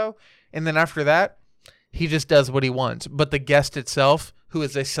supposed to go, and then after that, he just does what he wants. But the guest itself, who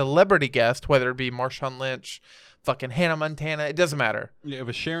is a celebrity guest, whether it be Marshawn Lynch, fucking Hannah Montana, it doesn't matter. you have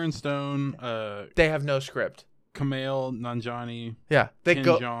a Sharon Stone, They have no script. Kumail Nanjiani, Yeah, Ken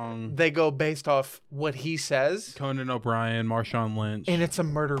Jeong, they go based off what he says, Conan O'Brien, Marshawn Lynch. and it's a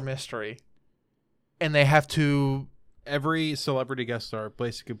murder mystery, and they have to. Every celebrity guest star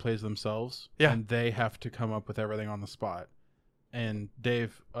basically plays themselves. Yeah. And they have to come up with everything on the spot. And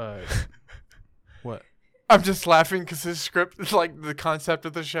Dave, what? I'm just laughing because his script is like the concept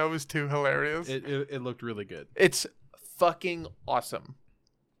of the show is too hilarious. It looked really good. It's fucking awesome.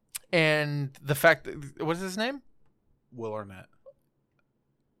 And the fact that, what is his name? Will Arnett.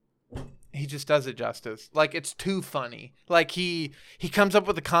 He just does it justice. Like, it's too funny. Like, he comes up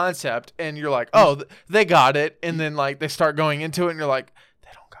with a concept and you're like, oh, they got it. And then like they start going into it and you're like, they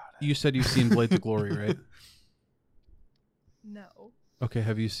don't got it. You said you've seen Blades of Glory, right? No. Okay,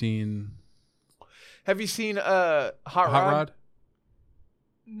 have you seen Have you seen Hot Hot Rod? Rod?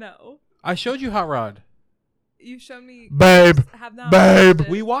 No. I showed you Hot Rod. You showed me. Babe. Have not Babe. watched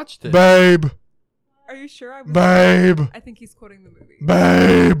it. We watched it. Babe. Are you sure? I was. Babe. I think he's quoting the movie.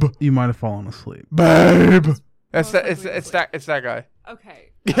 Babe. You might have fallen asleep. Babe. That's Most that. likely It's that guy.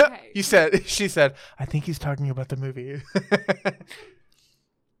 Okay. Yeah. Okay. She said. I think he's talking about the movie.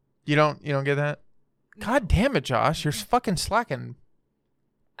 You don't get that? God damn it, Josh! You're fucking slacking.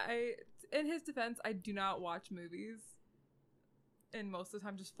 In his defense, I do not watch movies, and most of the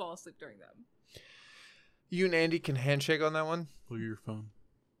time just fall asleep during them. You and Andy can handshake on that one. Look at your phone.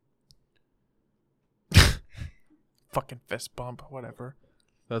 Fucking fist bump, whatever.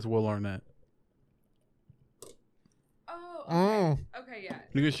 That's Will Arnett. Oh. Mm. Okay. Yeah.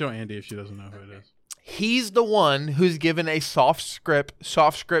 You can show Andy if she doesn't know who it is. He's the one who's given a soft script.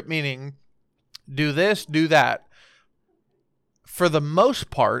 Soft script meaning, do this, do that. For the most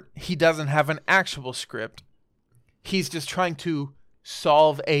part, he doesn't have an actual script. He's just trying to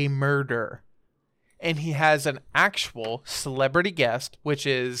solve a murder. And he has an actual celebrity guest, which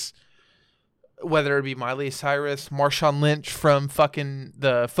is whether it be Miley Cyrus, Marshawn Lynch from fucking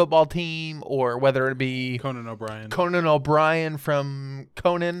the football team, or whether it be Conan O'Brien. Conan O'Brien from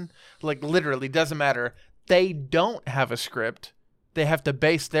Conan. Like, literally, doesn't matter. They don't have a script. They have to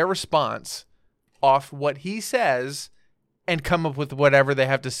base their response off what he says and come up with whatever they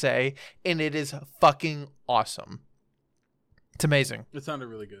have to say. And it is fucking awesome. It's amazing. It sounded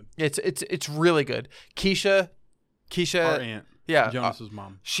really good. It's really good. Keisha, Our aunt. yeah, Jonas's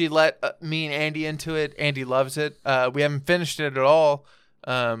mom. she let me and Andy into it. Andy loves it. We haven't finished it at all,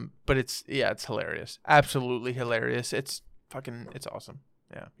 but it's hilarious. Absolutely hilarious. It's awesome.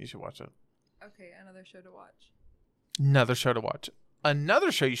 Yeah, you should watch it. Okay. Another show to watch. Another show to watch.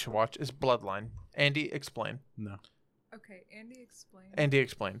 Another show you should watch is Bloodline. Andy, explain. No. Okay. Andy, explain. Andy,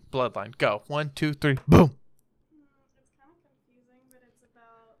 explain. Bloodline. Go. 1, 2, 3. Boom. It's kind of confusing, but it's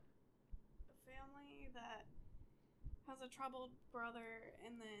about a family that has a troubled brother,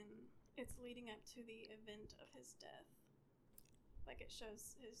 and then it's leading up to the event of his death. Like, it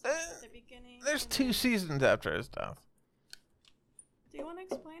shows his death at the beginning. There's and 2 then- seasons after his stuff. Do you want to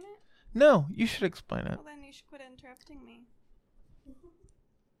explain it? No, you should explain it. Well, then you should quit interrupting me.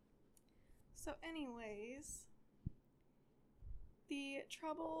 So, anyways, the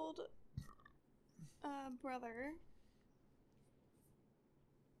troubled brother.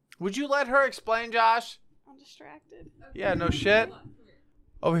 Would you let her explain, Josh? I'm distracted. Yeah, no shit. Hold on, come here.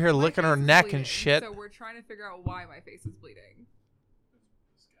 Over here My licking her face is neck bleeding, and shit. So we're trying to figure out why my face is bleeding.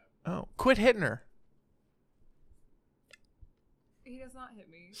 Oh, quit hitting her. He does not hit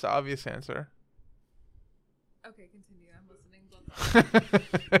me. It's the obvious answer. Okay, continue. I'm listening.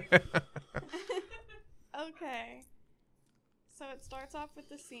 Okay. So it starts off with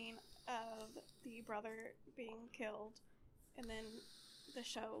the scene of the brother being killed, and then the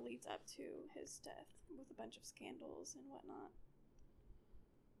show leads up to his death with a bunch of scandals and whatnot.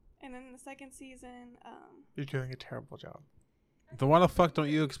 And then the second season, You're doing a terrible job. Then why the fuck don't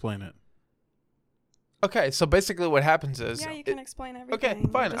you explain it? Okay, so basically what happens is... yeah, you can explain everything. okay,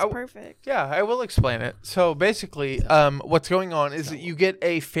 fine. It's perfect. Yeah, I will explain it. So basically, what's going on is that you get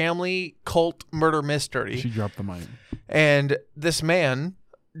a family cult murder mystery. She dropped the mic. And this man,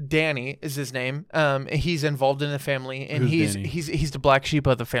 Danny is his name. He's involved in the family, and Who's Danny? he's the black sheep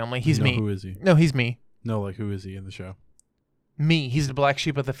of the family. He's No, me. Who is he? No, he's me. No, like who is he in the show? Me. He's the black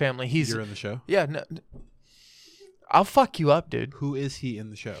sheep of the family. You're in the show. Yeah. No, I'll fuck you up, dude. Who is he in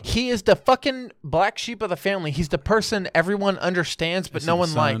the show? He is the fucking black sheep of the family. He's the person everyone understands, but Is no he the one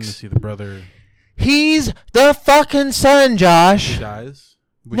son? likes. Is he the brother? He's the fucking son, Josh. He dies.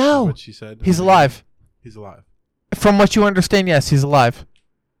 Which No. is what she said. He's alive. He's alive. From what you understand, yes, he's alive.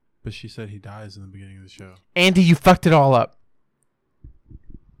 But she said he dies in the beginning of the show. Andy, you fucked it all up.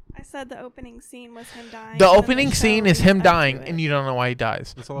 I said the opening scene was him dying. The and then opening show scene is leads him up to dying, it. and you don't know why he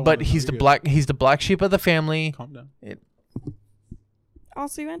dies. That's all I But wanted to he's know. the You're good. he's the black sheep of the family. Calm down.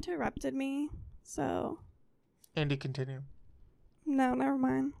 Also, you interrupted me, so Andy, continue. no, never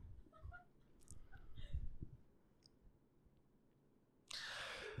mind.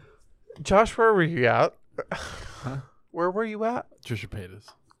 Josh, where were you at? Huh? Where were you at? Trisha Paytas.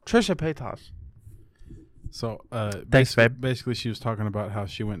 Trisha Paytas. So, Thanks, babe. basically, she was talking about how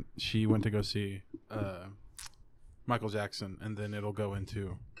she went to go see Michael Jackson, and then it'll go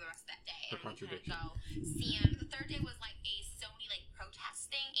into For the rest of that day. The And we kinda contradiction. go see him. The third day was like a Sony like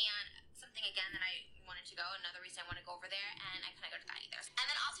protesting and something again that I wanted to go. Another reason I want to go over there, and I couldn't go to that either. And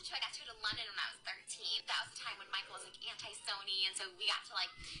then also too, I got to go to London when I was 13. That was the time when Michael was like anti-Sony, and so we got to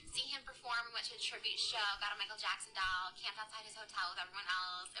like see him perform. We went to a tribute show, got a Michael Jackson doll, camped outside his hotel with everyone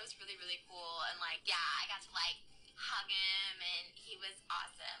else. It was really really cool, and like yeah, I got to like hug him, and he was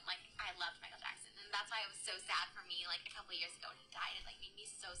awesome. Like I loved Michael Jackson, and that's why it was so sad for me. Like a couple of years ago when he died, it like made me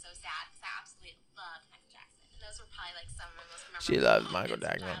so sad because I absolutely loved Michael Jackson. And those were probably like some of my most memorable. She loves moments Michael in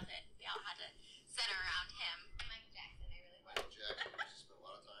Jackson. childhood. We all had to center around him. Michael Jackson, I really loved. Michael Jackson used to spend a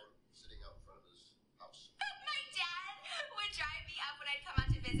lot of time sitting out in front of his house. My dad would drive me up when I'd come out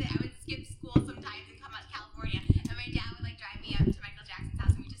to visit. I would skip school sometimes and come out to California, and my dad would like drive me up to Michael Jackson's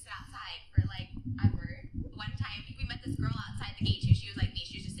house, and we just sit outside for like ever. One time we met this girl outside the gate too. She was like me.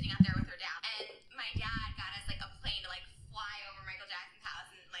 She was just sitting out there with her dad, and my dad got us like a plane to like fly over Michael Jackson's house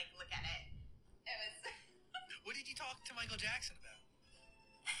and like look at it. It was. What did you talk to Michael Jackson about?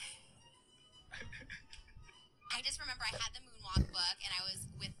 I just remember I had the Moonwalk book, and I was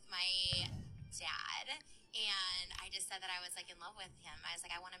with my dad, and I just said that I was like in love with him. I was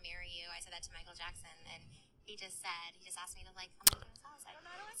like, I want to marry you. I said that to Michael Jackson, and he just asked me to like come to his house. I don't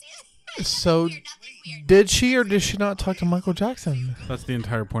know, I don't want to see it. So, Nothing weird, nothing weird. did she or did she not talk to Michael Jackson? That's the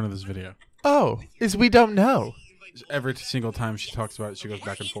entire point of this video. Oh, is we don't know. Every single time she talks about it, she goes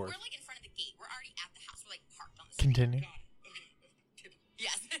back and forth. We're like in front of the gate. We're already at the house. We're like parked on the street. Continue.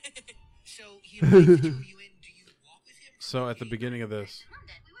 Yes. So he invited you in. Do you walk with him? So at the beginning of this,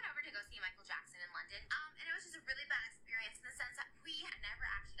 London. We went over to go see Michael Jackson in London, and it was just a really bad experience in the sense that we had never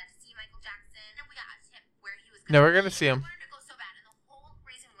actually got to see Michael Jackson, and we got a tip where he was. Never gonna see him. I wanted to go so bad, and the whole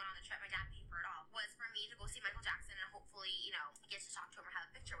reason we went on the trip, my dad paid for it all, was for me to go see Michael Jackson and hopefully, get to talk to him or have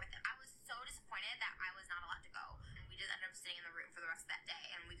a picture with him. I was so disappointed that I was not allowed to go, and we just ended up staying in the room for the rest of that day,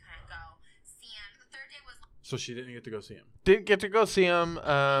 and we couldn't go see him. The third day was. so she didn't get to go see him. Didn't get to go see him.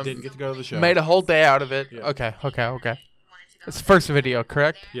 Didn't get to go to the show. Made a whole day out of it. Yeah. Okay. It's the first video,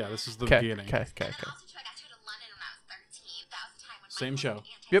 correct? Yeah, this is the Okay. beginning. Okay. And then also too, I got to go to London when I was 13. That was the time when Same Michael show.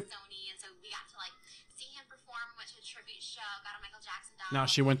 was Yep. anti-Sony, and so we got to like see him perform. We went to a tribute show, got a Michael Jackson doll. Now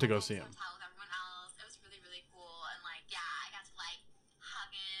she went to go see him. Hotel with everyone else. It was really really cool, and like yeah, I got to like hug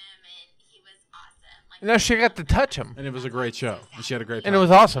him, and he was awesome. Like No, she got to touch him, And it was a great show. And she had a great and time. it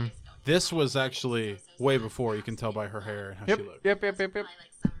was awesome. This was actually way before. You can tell by her hair and how Yep. she looked. Yep. probably, like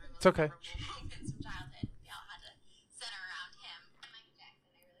some of the most It's okay. memorable moments from childhood. We all had to center around him. Michael Jackson,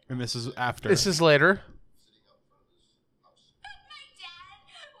 I really. And this is after. This is later. Sitting out in front of his house. My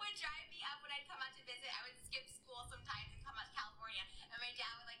dad would drive me up when I'd come out to visit. I would skip school sometimes and come out to California. And my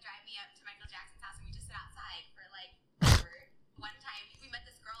dad would like drive me up to Michael Jackson's house, and we just sit outside for like ever. One time we met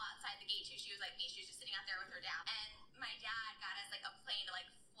this girl outside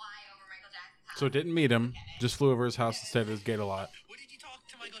So didn't meet him, just flew over his house and stayed at his gate a lot. What did you talk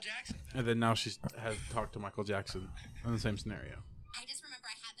to Michael Jackson? And then now she has talked to Michael Jackson in the same scenario. I just remember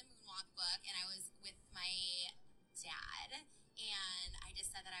I had the moonwalk book and I was with my dad and I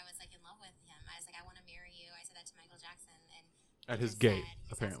just said that I was like in love with him. I was like, I want to marry you. I said that to Michael Jackson and At he his just gate, said- he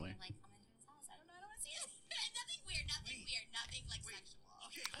just apparently. asked me to, like, come into his house. I don't know. I don't want to see it. Nothing weird. Nothing weird. Nothing like sexual.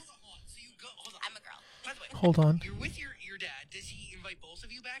 Okay, hold on. So you go. Hold on. I'm a girl. By the way, Hold on. you're with your dad. Does he invite both of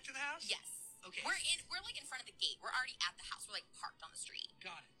you back to the house? Yes. Okay. We're like in front of the gate. We're already at the house. We're like parked on the street.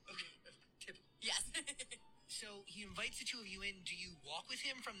 Got it. Okay. Typical. Yes. So he invites the two of you in. Do you walk with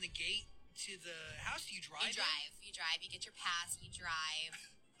him from the gate to the house? Do you drive? You drive. You drive. You get your pass. You drive.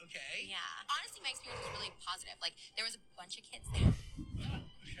 Okay. Yeah. Honestly, my experience was really positive. Like, there was a bunch of kids there.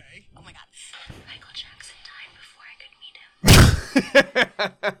 Okay. Oh my god. Michael Jackson died before I could meet him.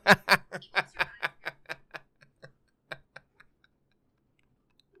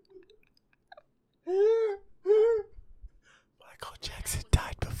 Michael Jackson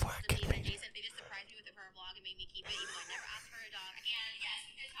died before I could meet him. Jason, they just surprised me with it for a vlog and made me keep it, even though I never asked for a dog. And yes,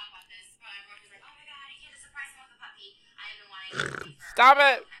 we did talk about this, but everyone was like, oh my god, you can't just surprise me with a puppy. I have been wanting a puppy for Stop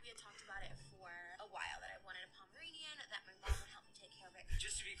it! We had talked about it for a while, that I wanted a Pomeranian, that my mom would help me take care of it.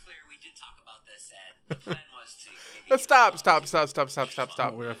 Just to be clear, we did talk about this, and the plan was to maybe Stop.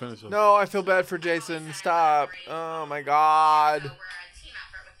 We gotta finish this. No, I feel bad for Jason. Stop. Oh my god. So we're a team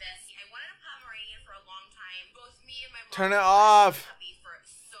effort with this. I wanted a Pomeranian for a long time. Both me and my mom Turn it wanted a off. puppy for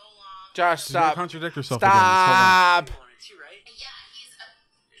so long. Josh, She's gonna stop. contradict herself again. Just hold on. Stop. you wanted to, right? Yeah, he's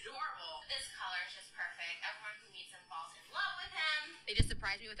adorable. This color is just perfect. Everyone who meets him falls in love with him. They just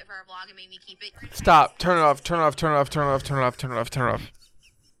surprised me with it for a vlog and made me keep it. Stop. Turn it off.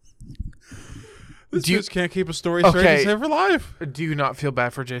 This Do you- bitch can't keep a story straight Okay. to save her life. Do you not feel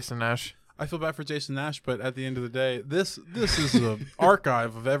bad for Jason Nash? I feel bad for Jason Nash, but at the end of the day, this is an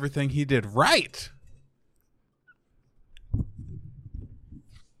archive of everything he did right.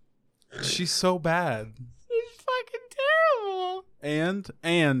 She's so bad. He's fucking terrible.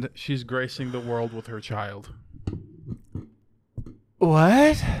 And she's gracing the world with her child.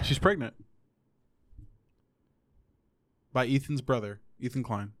 What? She's pregnant. By Ethan's brother, Ethan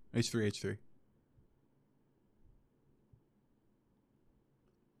Klein, H3H3.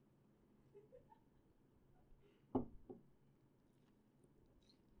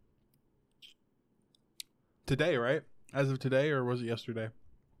 Today, right? As of today, or was it yesterday?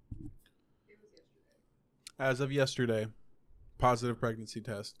 As of yesterday, positive pregnancy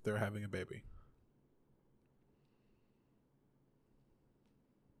test. They're having a baby.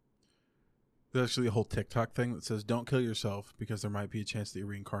 There's actually a whole TikTok thing that says, "Don't kill yourself because there might be a chance that you're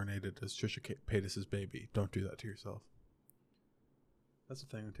reincarnated as Trisha Paytas' baby. Don't do that to yourself." That's a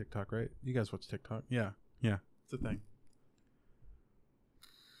thing on TikTok, right? You guys watch TikTok? Yeah, it's a thing.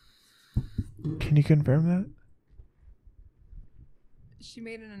 Can you confirm that? She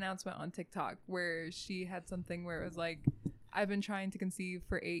made an announcement on TikTok where she had something where it was like, I've been trying to conceive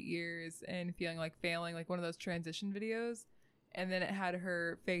for 8 years and feeling like failing, like one of those transition videos. And then it had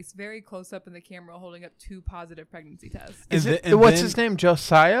her face very close up in the camera holding up 2 positive pregnancy tests. Is And it? then- What's his name?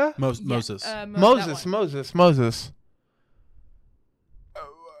 Josiah? Moses. Moses.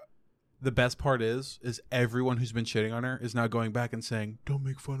 The best part is everyone who's been shitting on her is now going back and saying, "Don't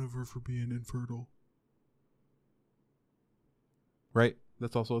make fun of her for being infertile." Right?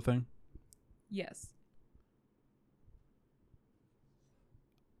 That's also a thing. Yes.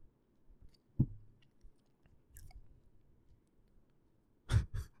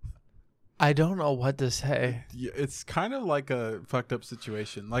 I don't know what to say. Yeah, it's kind of like a fucked up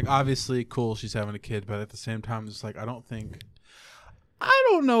situation. Like, obviously, cool, she's having a kid, but at the same time, it's like, I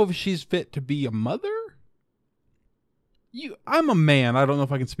don't know if she's fit to be a mother. I'm a man. I don't know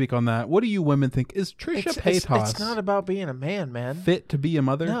if I can speak on that. What do you women think? Is Trisha Paytas It's not about being a man, man. fit to be a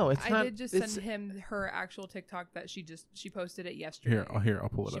mother? No, it's I not. did just it's- send him her actual TikTok that she posted it yesterday. I'll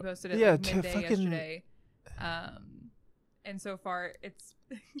pull it She up. posted it Yeah, like to midday fucking- yesterday. And so far it's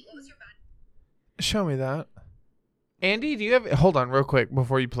Show me that. Andy, do you have? Hold on, real quick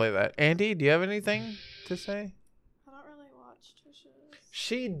before you play that. Andy, do you have anything to say? I don't really watch Trisha's.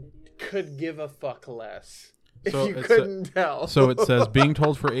 She videos. could give a fuck less. So if you it's couldn't tell. So it says being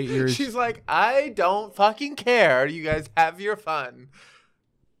told for 8 years. She's like, I don't fucking care. You guys have your fun.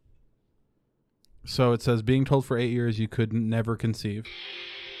 So it says being told for 8 years you could never conceive.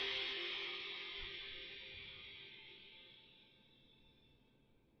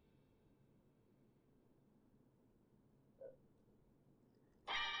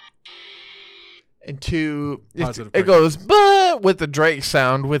 and two. Positive It goes but with the Drake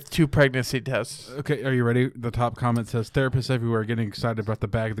sound with 2 pregnancy tests. Okay, are you ready? The top comment says, therapists everywhere are getting excited about the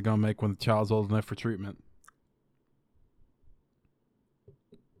bag they're going to make when the child's old enough for treatment.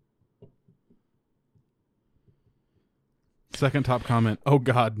 Second top comment, oh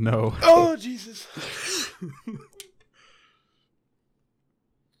God, no. Oh Jesus!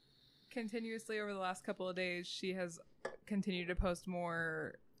 Continuously over the last couple of days, she has continued to post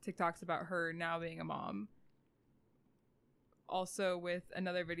more TikToks about her now being a mom. Also with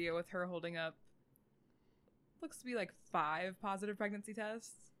another video with her holding up, looks to be like 5 positive pregnancy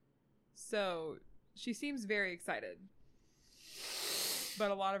tests. So she seems very excited.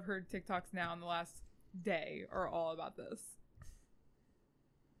 But a lot of her TikToks now in the last day are all about this.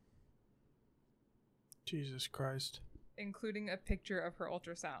 Jesus Christ! Including a picture of her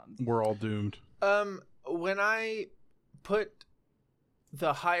ultrasound. We're all doomed. When I put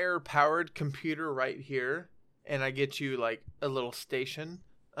the higher powered computer right here, and I get you like a little station,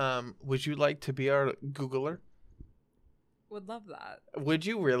 would you like to be our Googler? Would love that. Would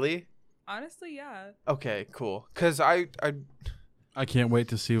you really? Honestly, yeah. Okay, cool. Cause I I can't wait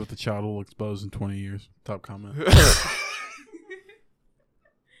to see what the child will expose in 20 years. Top comment.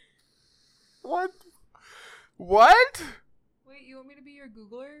 What? What? Wait, you want me to be your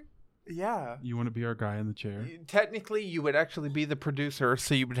Googler? Yeah. You want to be our guy in the chair? Technically, you would actually be the producer,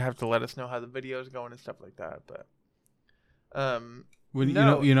 so you would have to let us know how the video is going and stuff like that. But, When,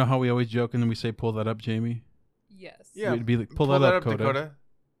 no. you know how we always joke and then we say, pull that up, Jamie? Yes. Yeah. We'd be like, pull that up, Coda. Dakota.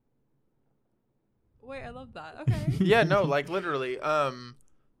 Wait, I love that. Okay. Yeah, no, like literally. I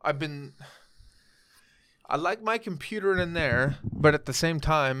like my computer in there, but at the same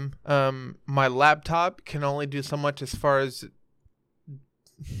time, my laptop can only do so much as far as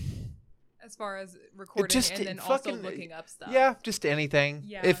recording just and then fucking- also looking up stuff. yeah, just anything.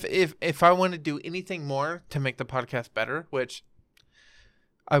 Yeah. If I want to do anything more to make the podcast better, which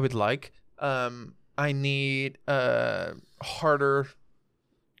I would like, I need a harder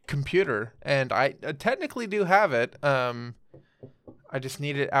computer, and I technically do have it. I just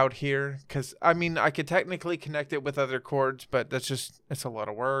need it out here because I mean I could technically connect it with other cords, but it's a lot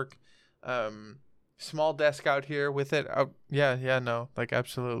of work. Small desk out here with it. No, like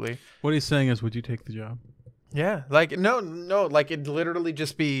absolutely. What he's saying is, would you take the job? Yeah, like no, like it'd literally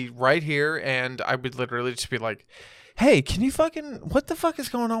just be right here, and I would literally just be like, "Hey, can you what the fuck is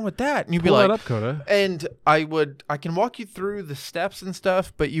going on with that?" And you'd be Pull like, that up, Coda. and I can walk you through the steps and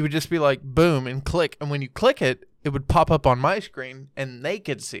stuff, but you would just be like, boom, and click, and when you click it, it would pop up on my screen, and they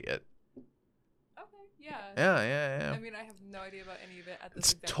could see it. Okay. Yeah. Yeah. I mean, I have no idea about any of it at this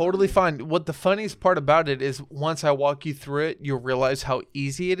It's exact totally moment. fine. What the funniest part about it is once I walk you through it, you'll realize how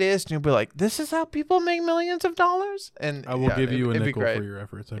easy it is, and you'll be like, "This is how people make millions of dollars." And I will give you a it'd be nickel great. for your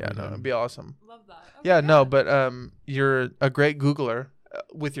efforts. every Yeah, no, time. it'd be awesome. Love that. Okay, Yeah, no, but you're a great Googler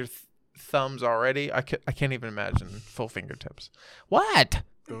with your thumbs already. I can't even imagine full fingertips. What?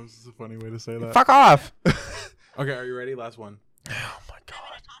 That was a funny way to say that. Fuck off. Okay, are you ready? Last one. Oh my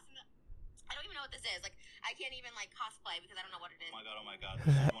I don't even know what this is. Like, I can't even like cosplay because I don't know what it is. Oh my god,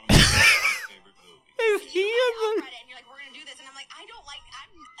 this is one of my favorite movies. Is he You in find the... out Reddit and you're like, we're gonna do this, and I'm like, I don't like.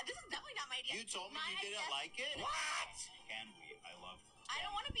 This is definitely not my idea. You told me My you didn't idea- like it? What? Can we? I love her. I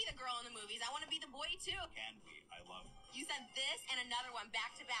don't want to be the girl in the movies. I want to be the boy too. Can we? I love her. You sent this and another one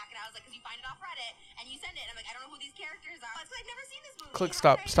back to back, and I was like, because you find it off Reddit and you send it, and I'm like, I don't know who these characters are. It's 'cause I've never seen this movie. Click,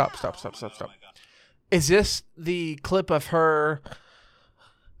 How stop. could I know? Oh my god. Is this the clip of her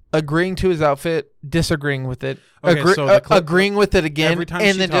agreeing to his outfit, disagreeing with it, Okay, so the clip- agreeing with it again, Every time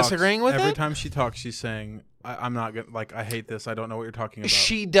and she then talks, disagreeing with every it? time she talks, she's saying, "I'm not gonna like. I hate this. I don't know what you're talking about."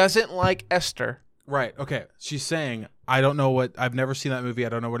 She doesn't like Esther. Right. Okay. She's saying, "I don't know what. I've never seen that movie. I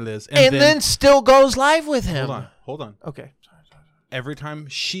don't know what it is." And then still goes live with him. Hold on. Okay. Every time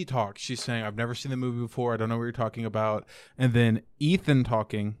she talks, she's saying, "I've never seen the movie before. I don't know what you're talking about." And then Ethan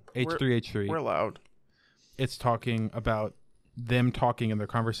talking, H3H3. We're loud. It's talking about them talking in their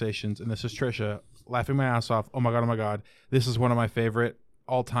conversations, and this is Trisha laughing my ass off. Oh my god, this is one of my favorite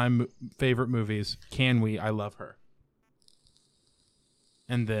all-time favorite movies. Can we? I love her.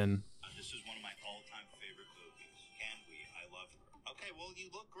 And then This is one of my all-time favorite movies. Can we? I love her. Okay, well,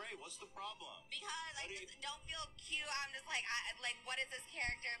 you look great. What's the problem? Because I just don't feel cute. I'm just like, what is this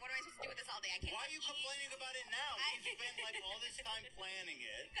character? What am I supposed to do with this all day? I can't. Why are you complaining about it now? You spent like all this time planning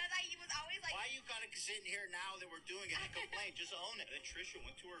it. Because I was always like. Why you gotta sit in here now that we're doing it and complain? Just own it. Then Trisha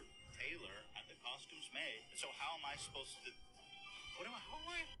went to her tailor at the costumes made. So how am I supposed to? What am I? How am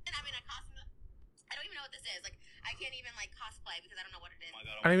I? And I'm in a costume. I don't even know what this is. Like, I can't even like cosplay because I don't know what it is. Oh my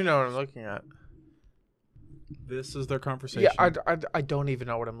god, I don't even know what I'm looking at. This is their conversation. Yeah, I don't even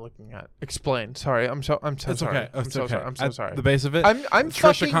know what I'm looking at. Explain. Sorry, I'm so it's sorry. okay. I'm It's so okay. sorry. I'm so At sorry. The base of it, I'm Trisha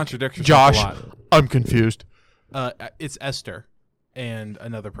fucking contradicts herself Josh. a lot. I'm confused. It's Esther and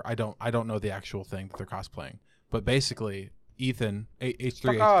another. I don't know the actual thing that they're cosplaying, but basically, Ethan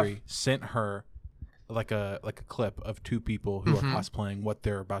H3H3 sent her like a clip of two people who are cosplaying what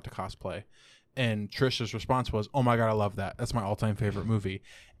they're about to cosplay, and Trisha's response was, "Oh my god, I love that! That's my all-time favorite movie."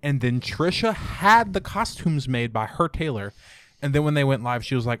 And then Trisha had the costumes made by her tailor, and then when they went live,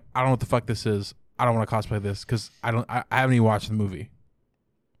 she was like, "I don't know what the fuck this is. I don't want to cosplay this because I haven't even watched the movie."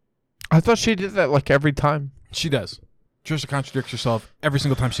 I thought she did that like every time. She does. Trisha contradicts herself every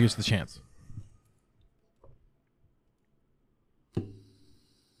single time she gets the chance.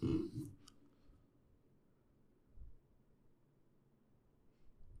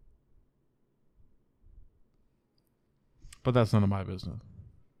 But that's none of my business.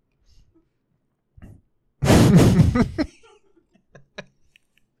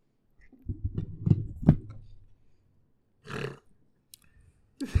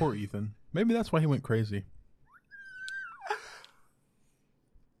 Poor Ethan. Maybe that's why he went crazy.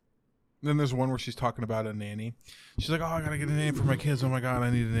 Then there's one where she's talking about a nanny. She's like, "Oh, I gotta get a nanny for my kids. Oh my god, I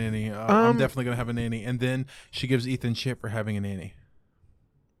need a nanny. I'm definitely gonna have a nanny." And then she gives Ethan shit for having a nanny.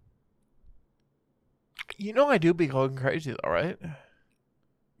 You know I do be going crazy though, right?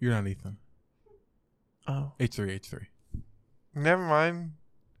 You're not Ethan. Oh, H3H3. never mind.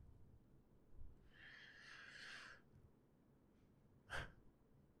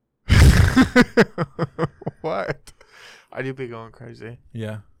 What? I do be going crazy.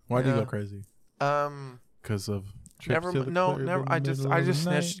 Yeah. Why do you Yeah. go crazy? Because of trips Never. to the No, club never. in I the just middle of the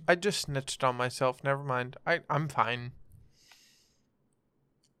snitched. night. I just snitched on myself. Never mind. I'm fine.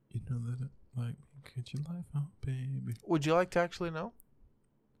 You know that it like get your life out, baby. Would you like to actually know?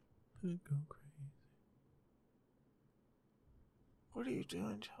 Go crazy. What are you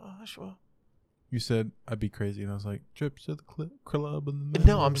doing, Joshua? You said I'd be crazy, and I was like, trips to the club in the middle.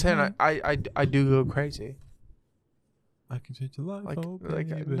 No, I'm of the saying night. I do go crazy. I can change your life. Like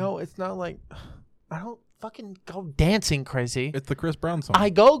baby. no, it's not like I don't fucking go dancing crazy. It's the Chris Brown song. I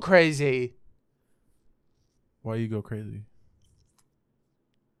go crazy. Why you go crazy?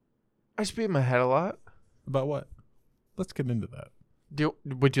 I speed in my head a lot. About what? Let's get into that.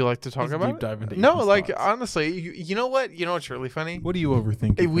 Would you like to talk Let's about deep it? dive into No, Ethan's like thoughts. honestly, you know what? You know what's really funny? What do you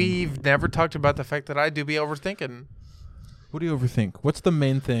overthink? Ethan? We've never talked about the fact that I do be overthinking. What do you overthink? What's the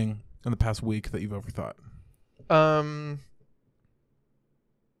main thing in the past week that you've overthought?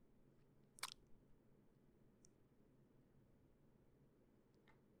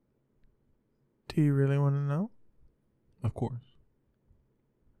 Do you really want to know? Of course.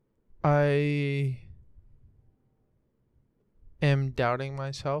 I am doubting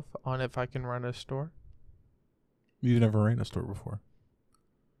myself on if I can run a store. You've never ran a store before,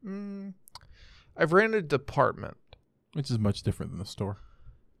 I've ran a department. which is much different than a store.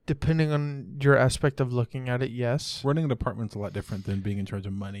 Depending on your aspect of looking at it, yes. Running a department's a lot different than being in charge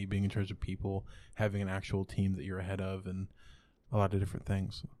of money, being in charge of people, having an actual team that you're ahead of, and a lot of different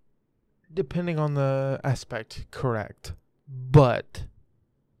things. Depending on the aspect, correct. But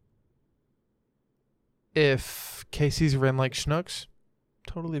if Casey's ran like Schnucks,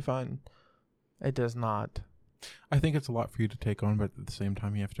 totally fine. It does not. I think it's a lot for you to take on, but at the same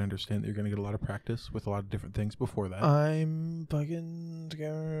time, you have to understand that you're going to get a lot of practice with a lot of different things before that. I'm fucking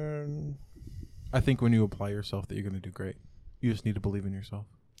scared. I think when you apply yourself that you're going to do great. You just need to believe in yourself.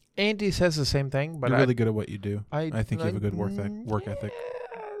 Andy says the same thing, but You're really good at what you do. I think you have a good work ethic.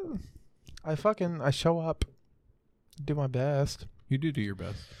 I show up, do my best. You do your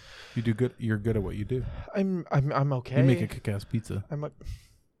best. You do good. You're good at what you do. I'm okay. You make a kick-ass pizza.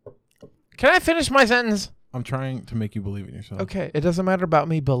 Can I finish my sentence? I'm trying to make you believe in yourself. Okay, it doesn't matter about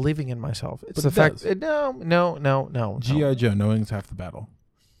me believing in myself. It's But the it fact. does. No. G.I. Joe, knowing's half the battle.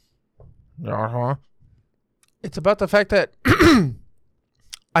 Uh-huh. It's about the fact that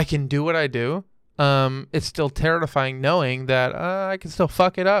I can do what I do. It's still terrifying knowing that I can still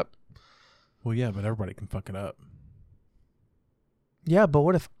fuck it up. Well, yeah, but everybody can fuck it up. Yeah, but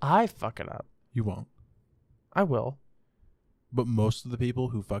what if I fuck it up? You won't. I will. But most of the people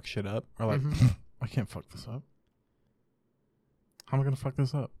who fuck shit up are like, Mhm. I can't fuck this up. How am I going to fuck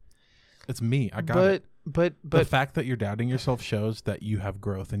this up? It's me. I got but, it. But The fact that you're doubting yourself shows that you have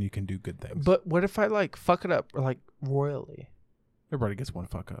growth and you can do good things. but what if I like fuck it up like royally? Everybody gets one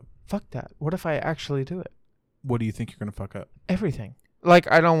fuck up. Fuck that. What if I actually do it? What do you think you're going to fuck up? Everything.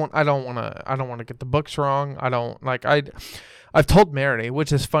 Like I don't want to get the books wrong. I've told Mary,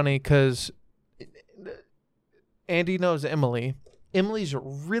 which is funny because Andy knows Emily, Emily's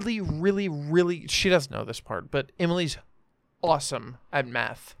really, really, really, she doesn't know this part, but Emily's awesome at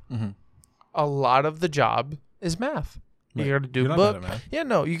math. Mhm. A lot of the job is math. You Right. got to do You're not book. bad at math. Yeah,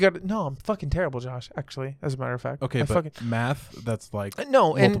 no, you got to. No, I'm fucking terrible, Josh. Actually, as a matter of fact. Okay, I but math, that's like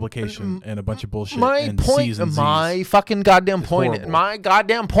no, and multiplication and a bunch of bullshit. my and point, C's and Z's. my fucking goddamn It's point, horrible. my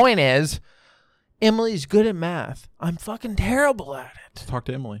goddamn point is, Emily's good at math. I'm fucking terrible at it. Talk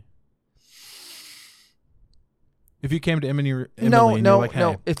to Emily. If you came to Emily No, and no, you're like, hey,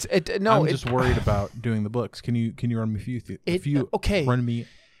 no. It's it. No, I'm it, just worried about doing the books. Can you run me a few okay. run me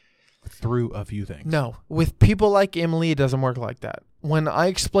through a few things? No, with people like Emily, it doesn't work like that. When I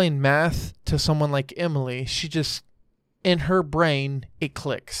explain math to someone like Emily, she just, in her brain, it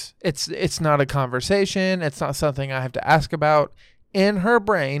clicks. It's not a conversation. It's not something I have to ask about. In her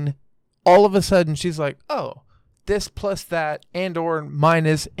brain, all of a sudden, she's like, oh, this plus that, and or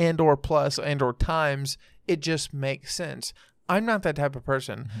minus, and or plus, and or times, it just makes sense. I'm not that type of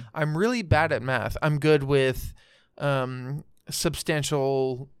person. Mm-hmm. I'm really bad at math. I'm good with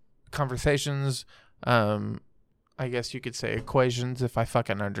substantial conversations, I guess you could say equations if I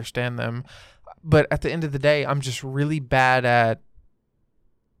fucking understand them. But at the end of the day, I'm just really bad at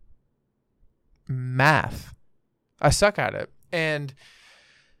math. I suck at it. And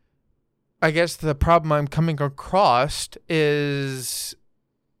I guess the problem I'm coming across is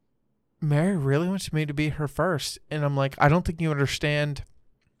Mary really wants me to be her first. And I'm like, I don't think you understand.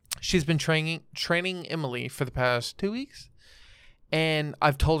 She's been training Emily for the past 2 weeks. And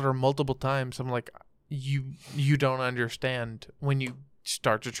I've told her multiple times, I'm like, you don't understand. When you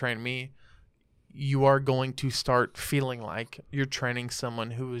start to train me, you are going to start feeling like you're training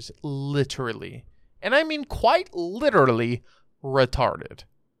someone who is literally, and I mean quite literally, retarded.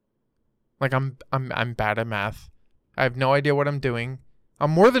 Like I'm bad at math. I have no idea what I'm doing.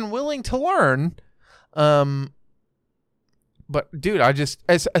 I'm more than willing to learn. But dude, I just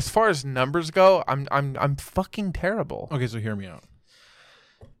as far as numbers go, I'm fucking terrible. Okay, so hear me out.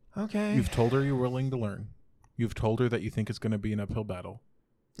 Okay. You've told her you're willing to learn. You've told her that you think it's going to be an uphill battle.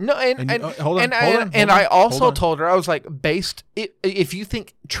 No, And I also told her, I was like, if you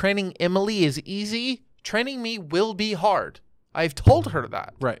think training Emily is easy, training me will be hard. I've told her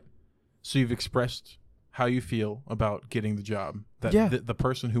that. Right. So you've expressed how you feel about getting the job that Yeah. the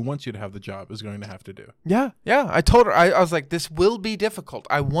person who wants you to have the job is going to have to do. Yeah. I told her, I was like, this will be difficult.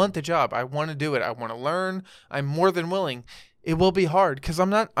 I want the job. I want to do it. I want to learn. I'm more than willing. It will be hard because I'm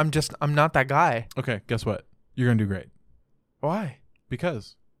not that guy. Okay, guess what? You're going to do great. Why?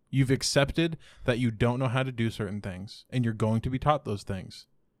 Because you've accepted that you don't know how to do certain things and you're going to be taught those things.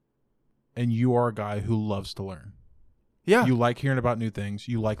 And you are a guy who loves to learn. Yeah. You like hearing about new things.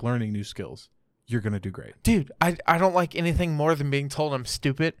 You like learning new skills. You're going to do great. Dude, I don't like anything more than being told I'm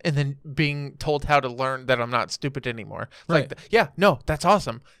stupid and then being told how to learn that I'm not stupid anymore. Right. That's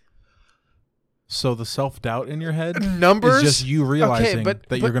awesome. So the self-doubt in your head Numbers is just you realizing but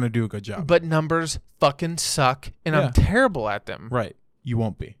you're going to do a good job. But numbers fucking suck and Yeah. I'm terrible at them. Right. You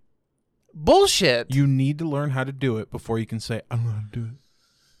won't be. Bullshit. You need to learn how to do it before you can say, I don't know how to do it.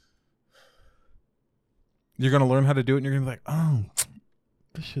 You're going to learn how to do it and you're going to be like, oh,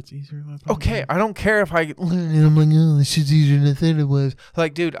 this shit's easier than I thought. Okay, I don't care if I learn it. I'm like, oh, this shit's easier than I thought it was.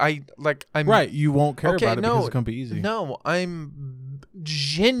 Like, dude, I'm Right. You won't care Okay, about it no, because it's going to be easy. No, I'm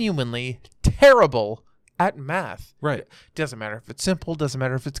genuinely terrible at math. Right. Doesn't matter if it's simple. Doesn't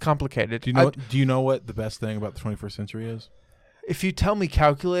matter if it's complicated. Do you know what the best thing about the 21st century is? If you tell me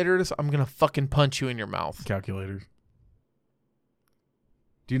calculators, I'm gonna fucking punch you in your mouth. Calculators.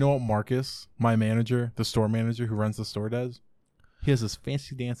 Do you know what Marcus, my manager, the store manager who runs the store, does? He has this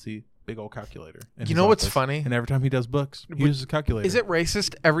fancy dancy big old calculator. In You his know what's office. funny? And every time he does books, he Would- uses a calculator. Is it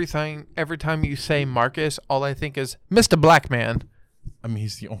racist every time you say Marcus? All I think is Mr. Black Man. I mean,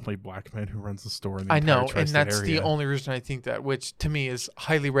 he's the only black man who runs the store in the I entire know, and tri-state that's area. the only reason I think that, which to me is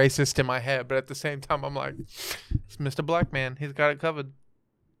highly racist in my head. But at the same time, I'm like, it's Mr. Black Man. He's got it covered.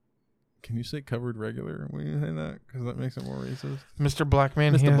 Can you say covered regular when you say that? Because that makes it more racist. Mr. Black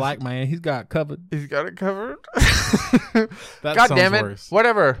Man. he has- man, he's got covered. He's got it covered. That God sounds damn it! worse.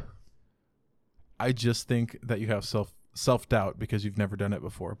 Whatever. I just think that you have self-doubt because you've never done it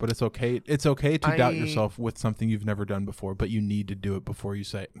before. But it's okay. It's okay to doubt yourself with something you've never done before, but you need to do it before you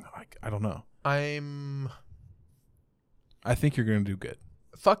say, I don't know. I think you're going to do good.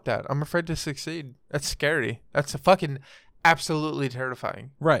 Fuck that. I'm afraid to succeed. That's scary. That's fucking absolutely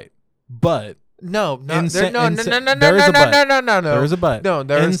terrifying. Right. But No, no, In there, sa- no, in no, sa- no, no, there is no, a no, but. no, no, no, no. there is a but. No,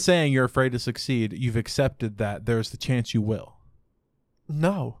 there in is saying you're afraid to succeed, you've accepted that there's the chance you will.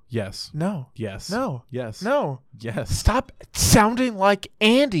 no, Yes. no, Yes. no, Yes. no. Yes. Stop sounding like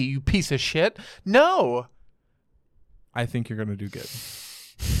Andy, you piece of shit. No. I think you're gonna do good.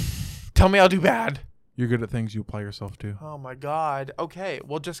 Tell me I'll do bad. You're good at things you apply yourself to. Oh my God. Okay.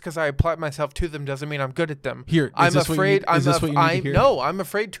 Well, just because I apply myself to them doesn't mean I'm good at them. Here, I'm afraid. Is this what you need to hear? No, I'm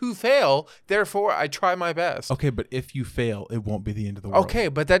afraid to fail. Therefore, I try my best. Okay, but if you fail, it won't be the end of the world. Okay,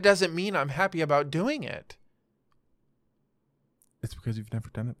 but that doesn't mean I'm happy about doing it. It's because you've never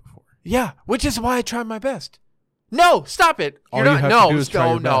done it before. Yeah, which is why I try my best. No, stop it. All You're you not. have No, to do is try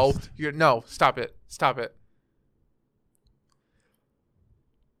your no. best. You're no. Stop it. Stop it.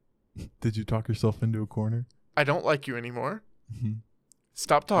 Did you talk yourself into a corner? I don't like you anymore. Mm-hmm.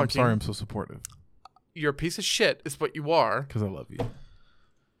 Stop talking. I'm sorry I'm so supportive. You're a piece of shit. Is what you are. Because I love you.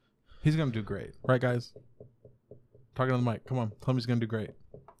 He's going to do great. Right, guys? Talking on the mic. Come on. Tell him he's going to do great.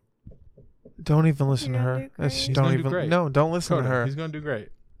 Don't even listen to You're her. gonna do great. Just He's don't gonna do even. great. No, don't listen Coda, to her. He's going to do great.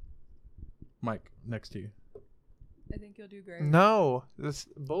 Mike, next to you. I think you'll do great. No, this Is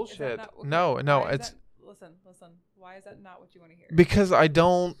that bullshit. not- okay, No, why is it's that- listen. Why is that not what you want to hear? because I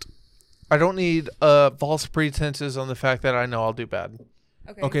don't need false pretenses on the fact that I know I'll do bad.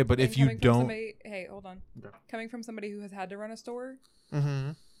 Okay, but and if you coming from don't- somebody- hey, hold on. Okay. Coming from somebody who has had to run a store,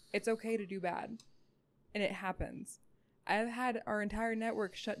 Mm-hmm. it's okay to do bad, and it happens. I've had our entire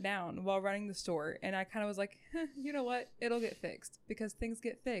network shut down while running the store, and I kind of was like, you know what? It'll get fixed because things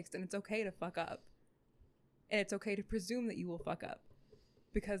get fixed, and it's okay to fuck up. And it's okay to presume that you will fuck up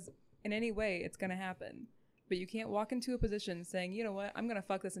because in any way it's going to happen. But you can't walk into a position saying, you know what? I'm going to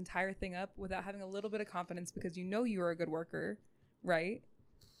fuck this entire thing up without having a little bit of confidence because you know you are a good worker, right?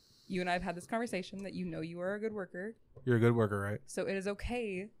 You and I have had this conversation that you know you are a good worker. You're a good worker, right? So it is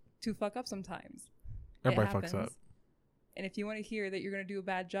okay to fuck up sometimes. Everybody It fucks up. happens. And if you want to hear that you're going to do a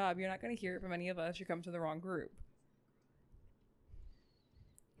bad job, you're not going to hear it from any of us. You're coming to the wrong group.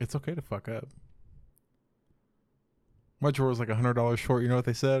 It's okay to fuck up. My drawer was like $100 short. You know what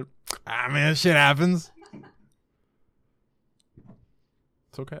they said? Ah, man, shit happens.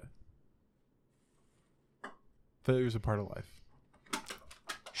 It's okay. Failure's a part of life.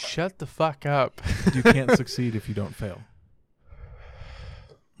 Shut the fuck up. You can't succeed if you don't fail.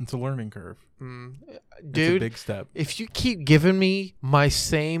 It's a learning curve. It's a Dude, big step. if you keep giving me my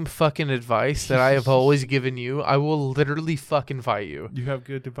same fucking advice that I have always given you, I will literally fucking fight you. You have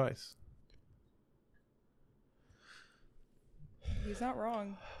good advice. He's not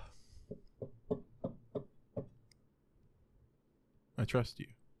wrong. I trust you.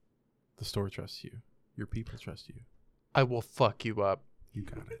 The store trusts you. Your people trust you. I will fuck you up. You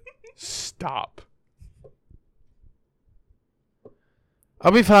got it. Stop.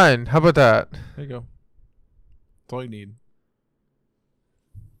 I'll be fine. How about that? There you go. That's all you need.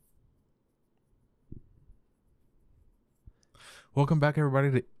 Welcome back,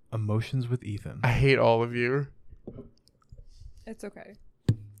 everybody, to Emotions with Ethan. I hate all of you. It's okay.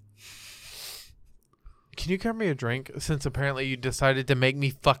 Can you grab me a drink since apparently you decided to make me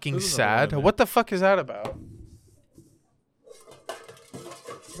fucking There's another sad? one, man. What the fuck is that about?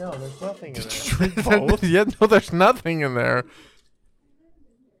 No, there's nothing in Drink there. both? Yeah, no, there's nothing in there.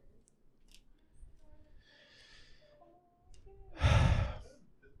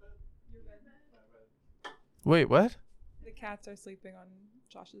 Wait, what? The cats are sleeping on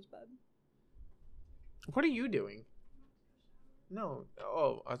Josh's bed. What are you doing? No.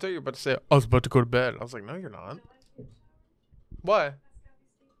 Oh, I thought you were about to say I was about to go to bed. I was like, no, you're not. What?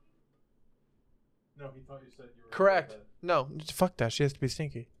 No, he thought you said you were. Correct. No, fuck that. She has to be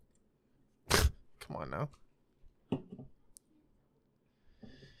stinky. Come on now.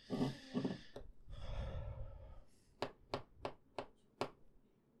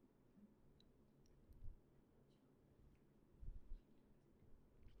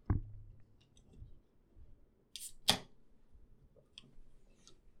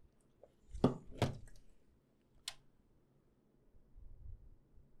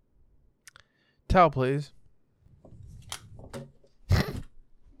 Towel, please.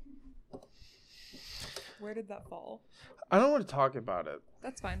 Where did that fall? I don't want to talk about it.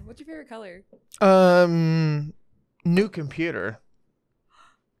 That's fine. What's your favorite color? New computer.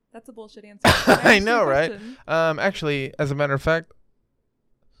 That's a bullshit answer. Can I ask you a know, right? question? Actually, as a matter of fact,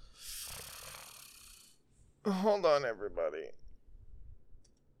 hold on, everybody.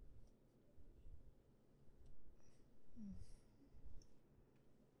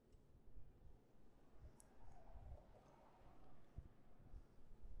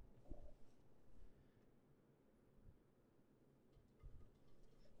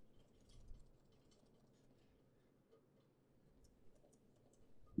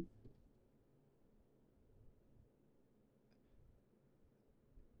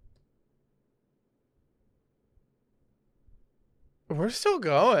 We're still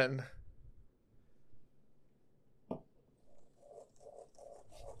going.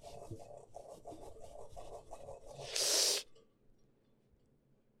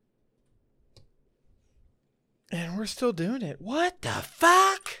 And we're still doing it. What the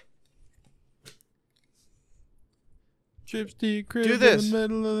fuck? Trips to your crib Do this. in the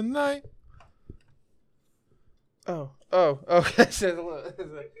middle of the night. Oh, okay. So it's a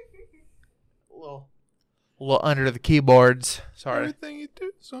little under the keyboards. Sorry. Everything you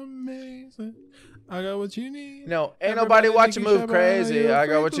do is amazing. I got what you need. No, ain't Everybody nobody watching think you move shabba, crazy. you're a I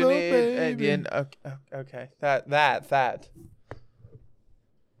got what freak you little need. And baby. okay. That.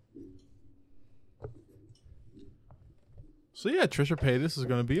 So yeah, Trisha Paytas is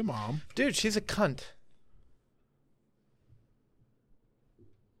gonna be a mom. Dude, she's a cunt.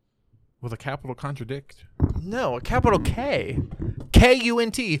 With a capital contradict. No, a capital K.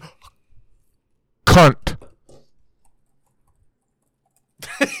 K-U-N-T. Cunt.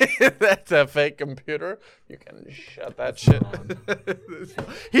 That's a fake computer. You can shut that shit.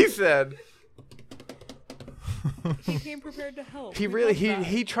 He said He came prepared to help. he We really love that.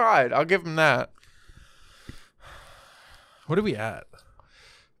 he tried. I'll give him that. What are we at?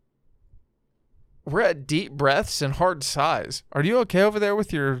 We're at deep breaths and hard sighs. Are you okay over there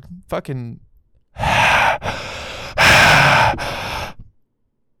with your fucking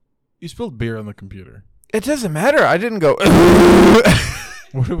You spilled beer on the computer. It doesn't matter. I didn't go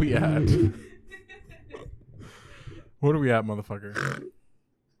What are we at? What are we at, motherfucker?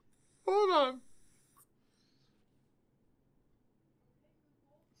 Hold on.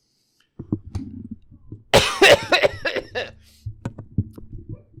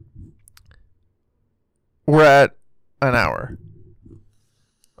 We're at an hour.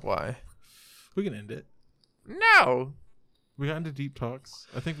 Why? We can end it. No. We got into deep talks.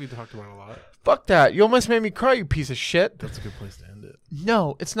 I think we talked about a lot. Fuck that. You almost made me cry, you piece of shit. That's a good place to end it.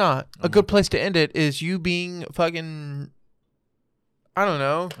 No, it's not. A good place to end it is you being fucking, I don't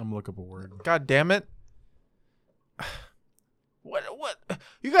know. I'm gonna look up a word. God damn it. What?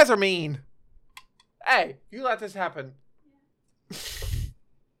 You guys are mean. Hey, you let this happen.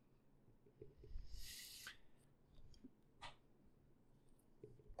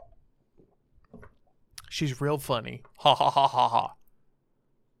 She's real funny. Ha ha ha ha ha.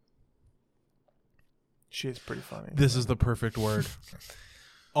 She is pretty funny. This is the perfect word.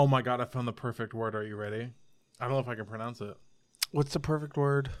 Oh my god, I found the perfect word. Are you ready? I don't know if I can pronounce it. What's the perfect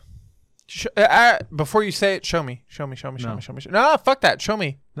word? Before you say it, show me. Show me. No. No, fuck that. Show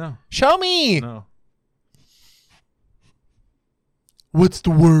me. No. Show me. No. What's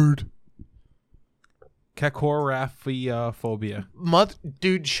the word? Cacoraphiaphobia.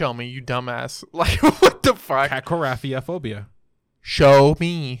 Dude, show me, you dumbass. Like, what the fuck? Cacoraphiaphobia. Show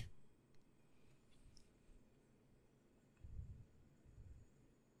me.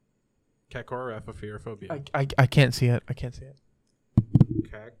 Cacoraphiaphobia. I can't see it. I can't see it.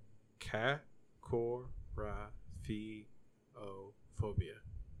 Cacoraphiaphobia.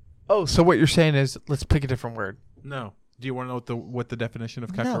 Oh, so what you're saying is let's pick a different word. No. Do you want to know what the definition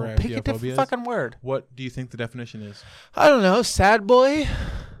of No, cacoraphiaphobia pick a different is? fucking word. What do you think the definition is? I don't know. Sad boy?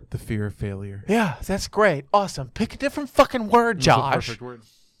 The fear of failure. Yeah, that's great. Awesome. Pick a different fucking word, It's a Josh. perfect word.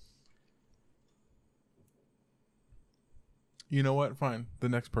 You know what? Fine. The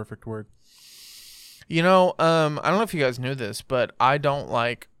next perfect word. You know, I don't know if you guys knew this, but I don't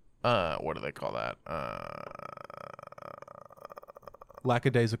like, what do they call that?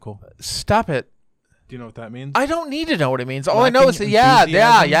 Lackadaisical. Stop it. Do you know what that means? I don't need to know what it means. All I know is that, Lacking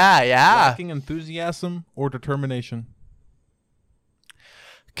yeah. enthusiasm. Lacking enthusiasm or determination.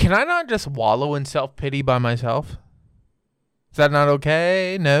 Can I not just wallow in self-pity by myself? Is that not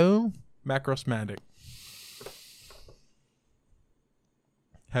okay? No? Macrosmatic.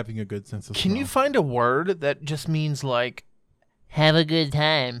 Having a good sense of Can you smell. find a word that just means like, have a good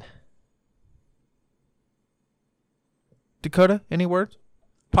time? Dakota, any words?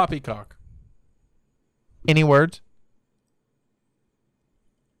 Poppycock. Any words?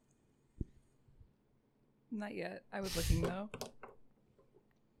 Not yet. I was looking though.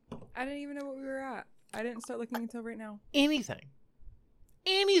 I didn't even know what we were at. I didn't start looking until right now. Anything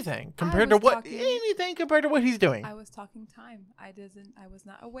compared to was what? talking- Anything compared to what he's doing. I was talking time. I was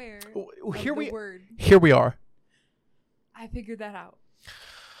not aware Here of we the word. Here we are. I figured that out.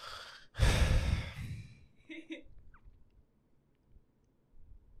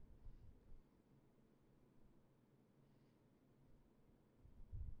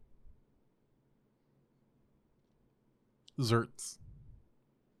 Zerts.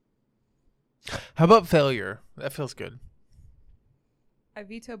 How about failure? That feels good. I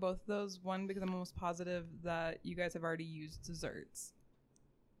veto both of those. One, because I'm almost positive that you guys have already used desserts.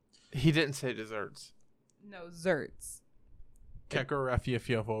 He didn't say desserts. No, zerts.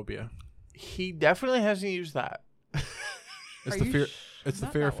 Cacoraphiaphobia. He definitely hasn't used that. It's Are the you fear. It's the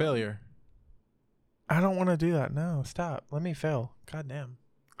not fear of that one. failure. I don't want to do that. No, stop. Let me fail. God damn.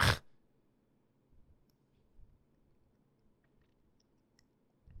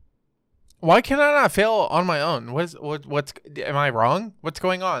 Why can I not fail on my own? What's am I wrong? What's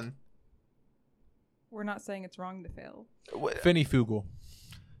going on? We're not saying it's wrong to fail. Finifugal.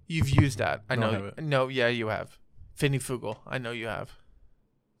 You've used that. I No, I know. haven't. No, yeah, you have. Finifugal. I know you have.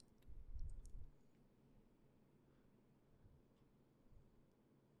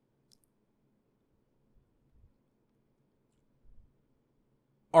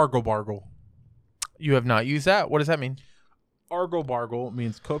 Argle-bargle. You have not used that? What does that mean? Argle-bargle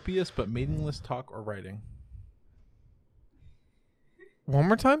means copious but meaningless talk or writing. One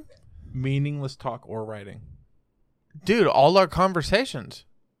more time? Meaningless talk or writing. Dude, all our conversations.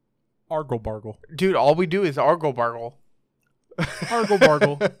 Argle-bargle. Dude, all we do is argle-bargle.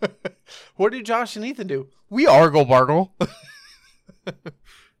 Argle-bargle. What do Josh and Ethan do? We argle-bargle.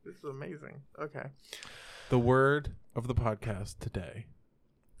 This is amazing. Okay. The word of the podcast today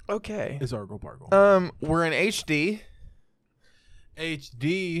Okay. is argle-bargle. We're in HD.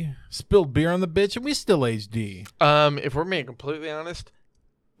 HD. Spilled beer on the bitch and we still HD. If we're being completely honest,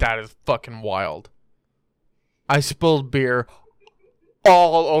 that is fucking wild. I spilled beer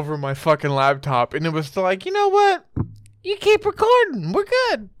all over my fucking laptop, and it was like, you know what? You keep recording. We're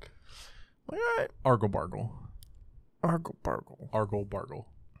good. All right. Argle-bargle. Argle-bargle. Argle-bargle.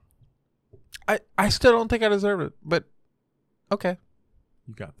 I still don't think I deserve it, but okay.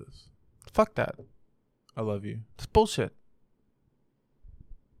 You got this. Fuck that. I love you. It's bullshit.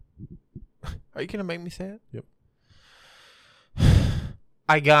 Are you going to make me say it? Yep.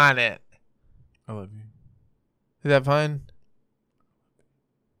 I got it. I love you. Is that fine?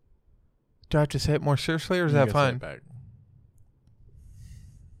 Do I have to say it more seriously, or is You that gotta say fine? it back.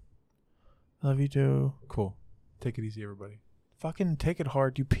 Love you too. Cool. Take it easy, everybody. Fucking take it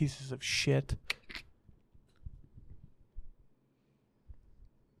hard, you pieces of shit.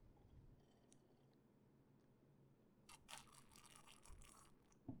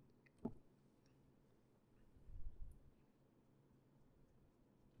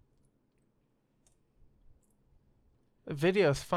 The video's fun.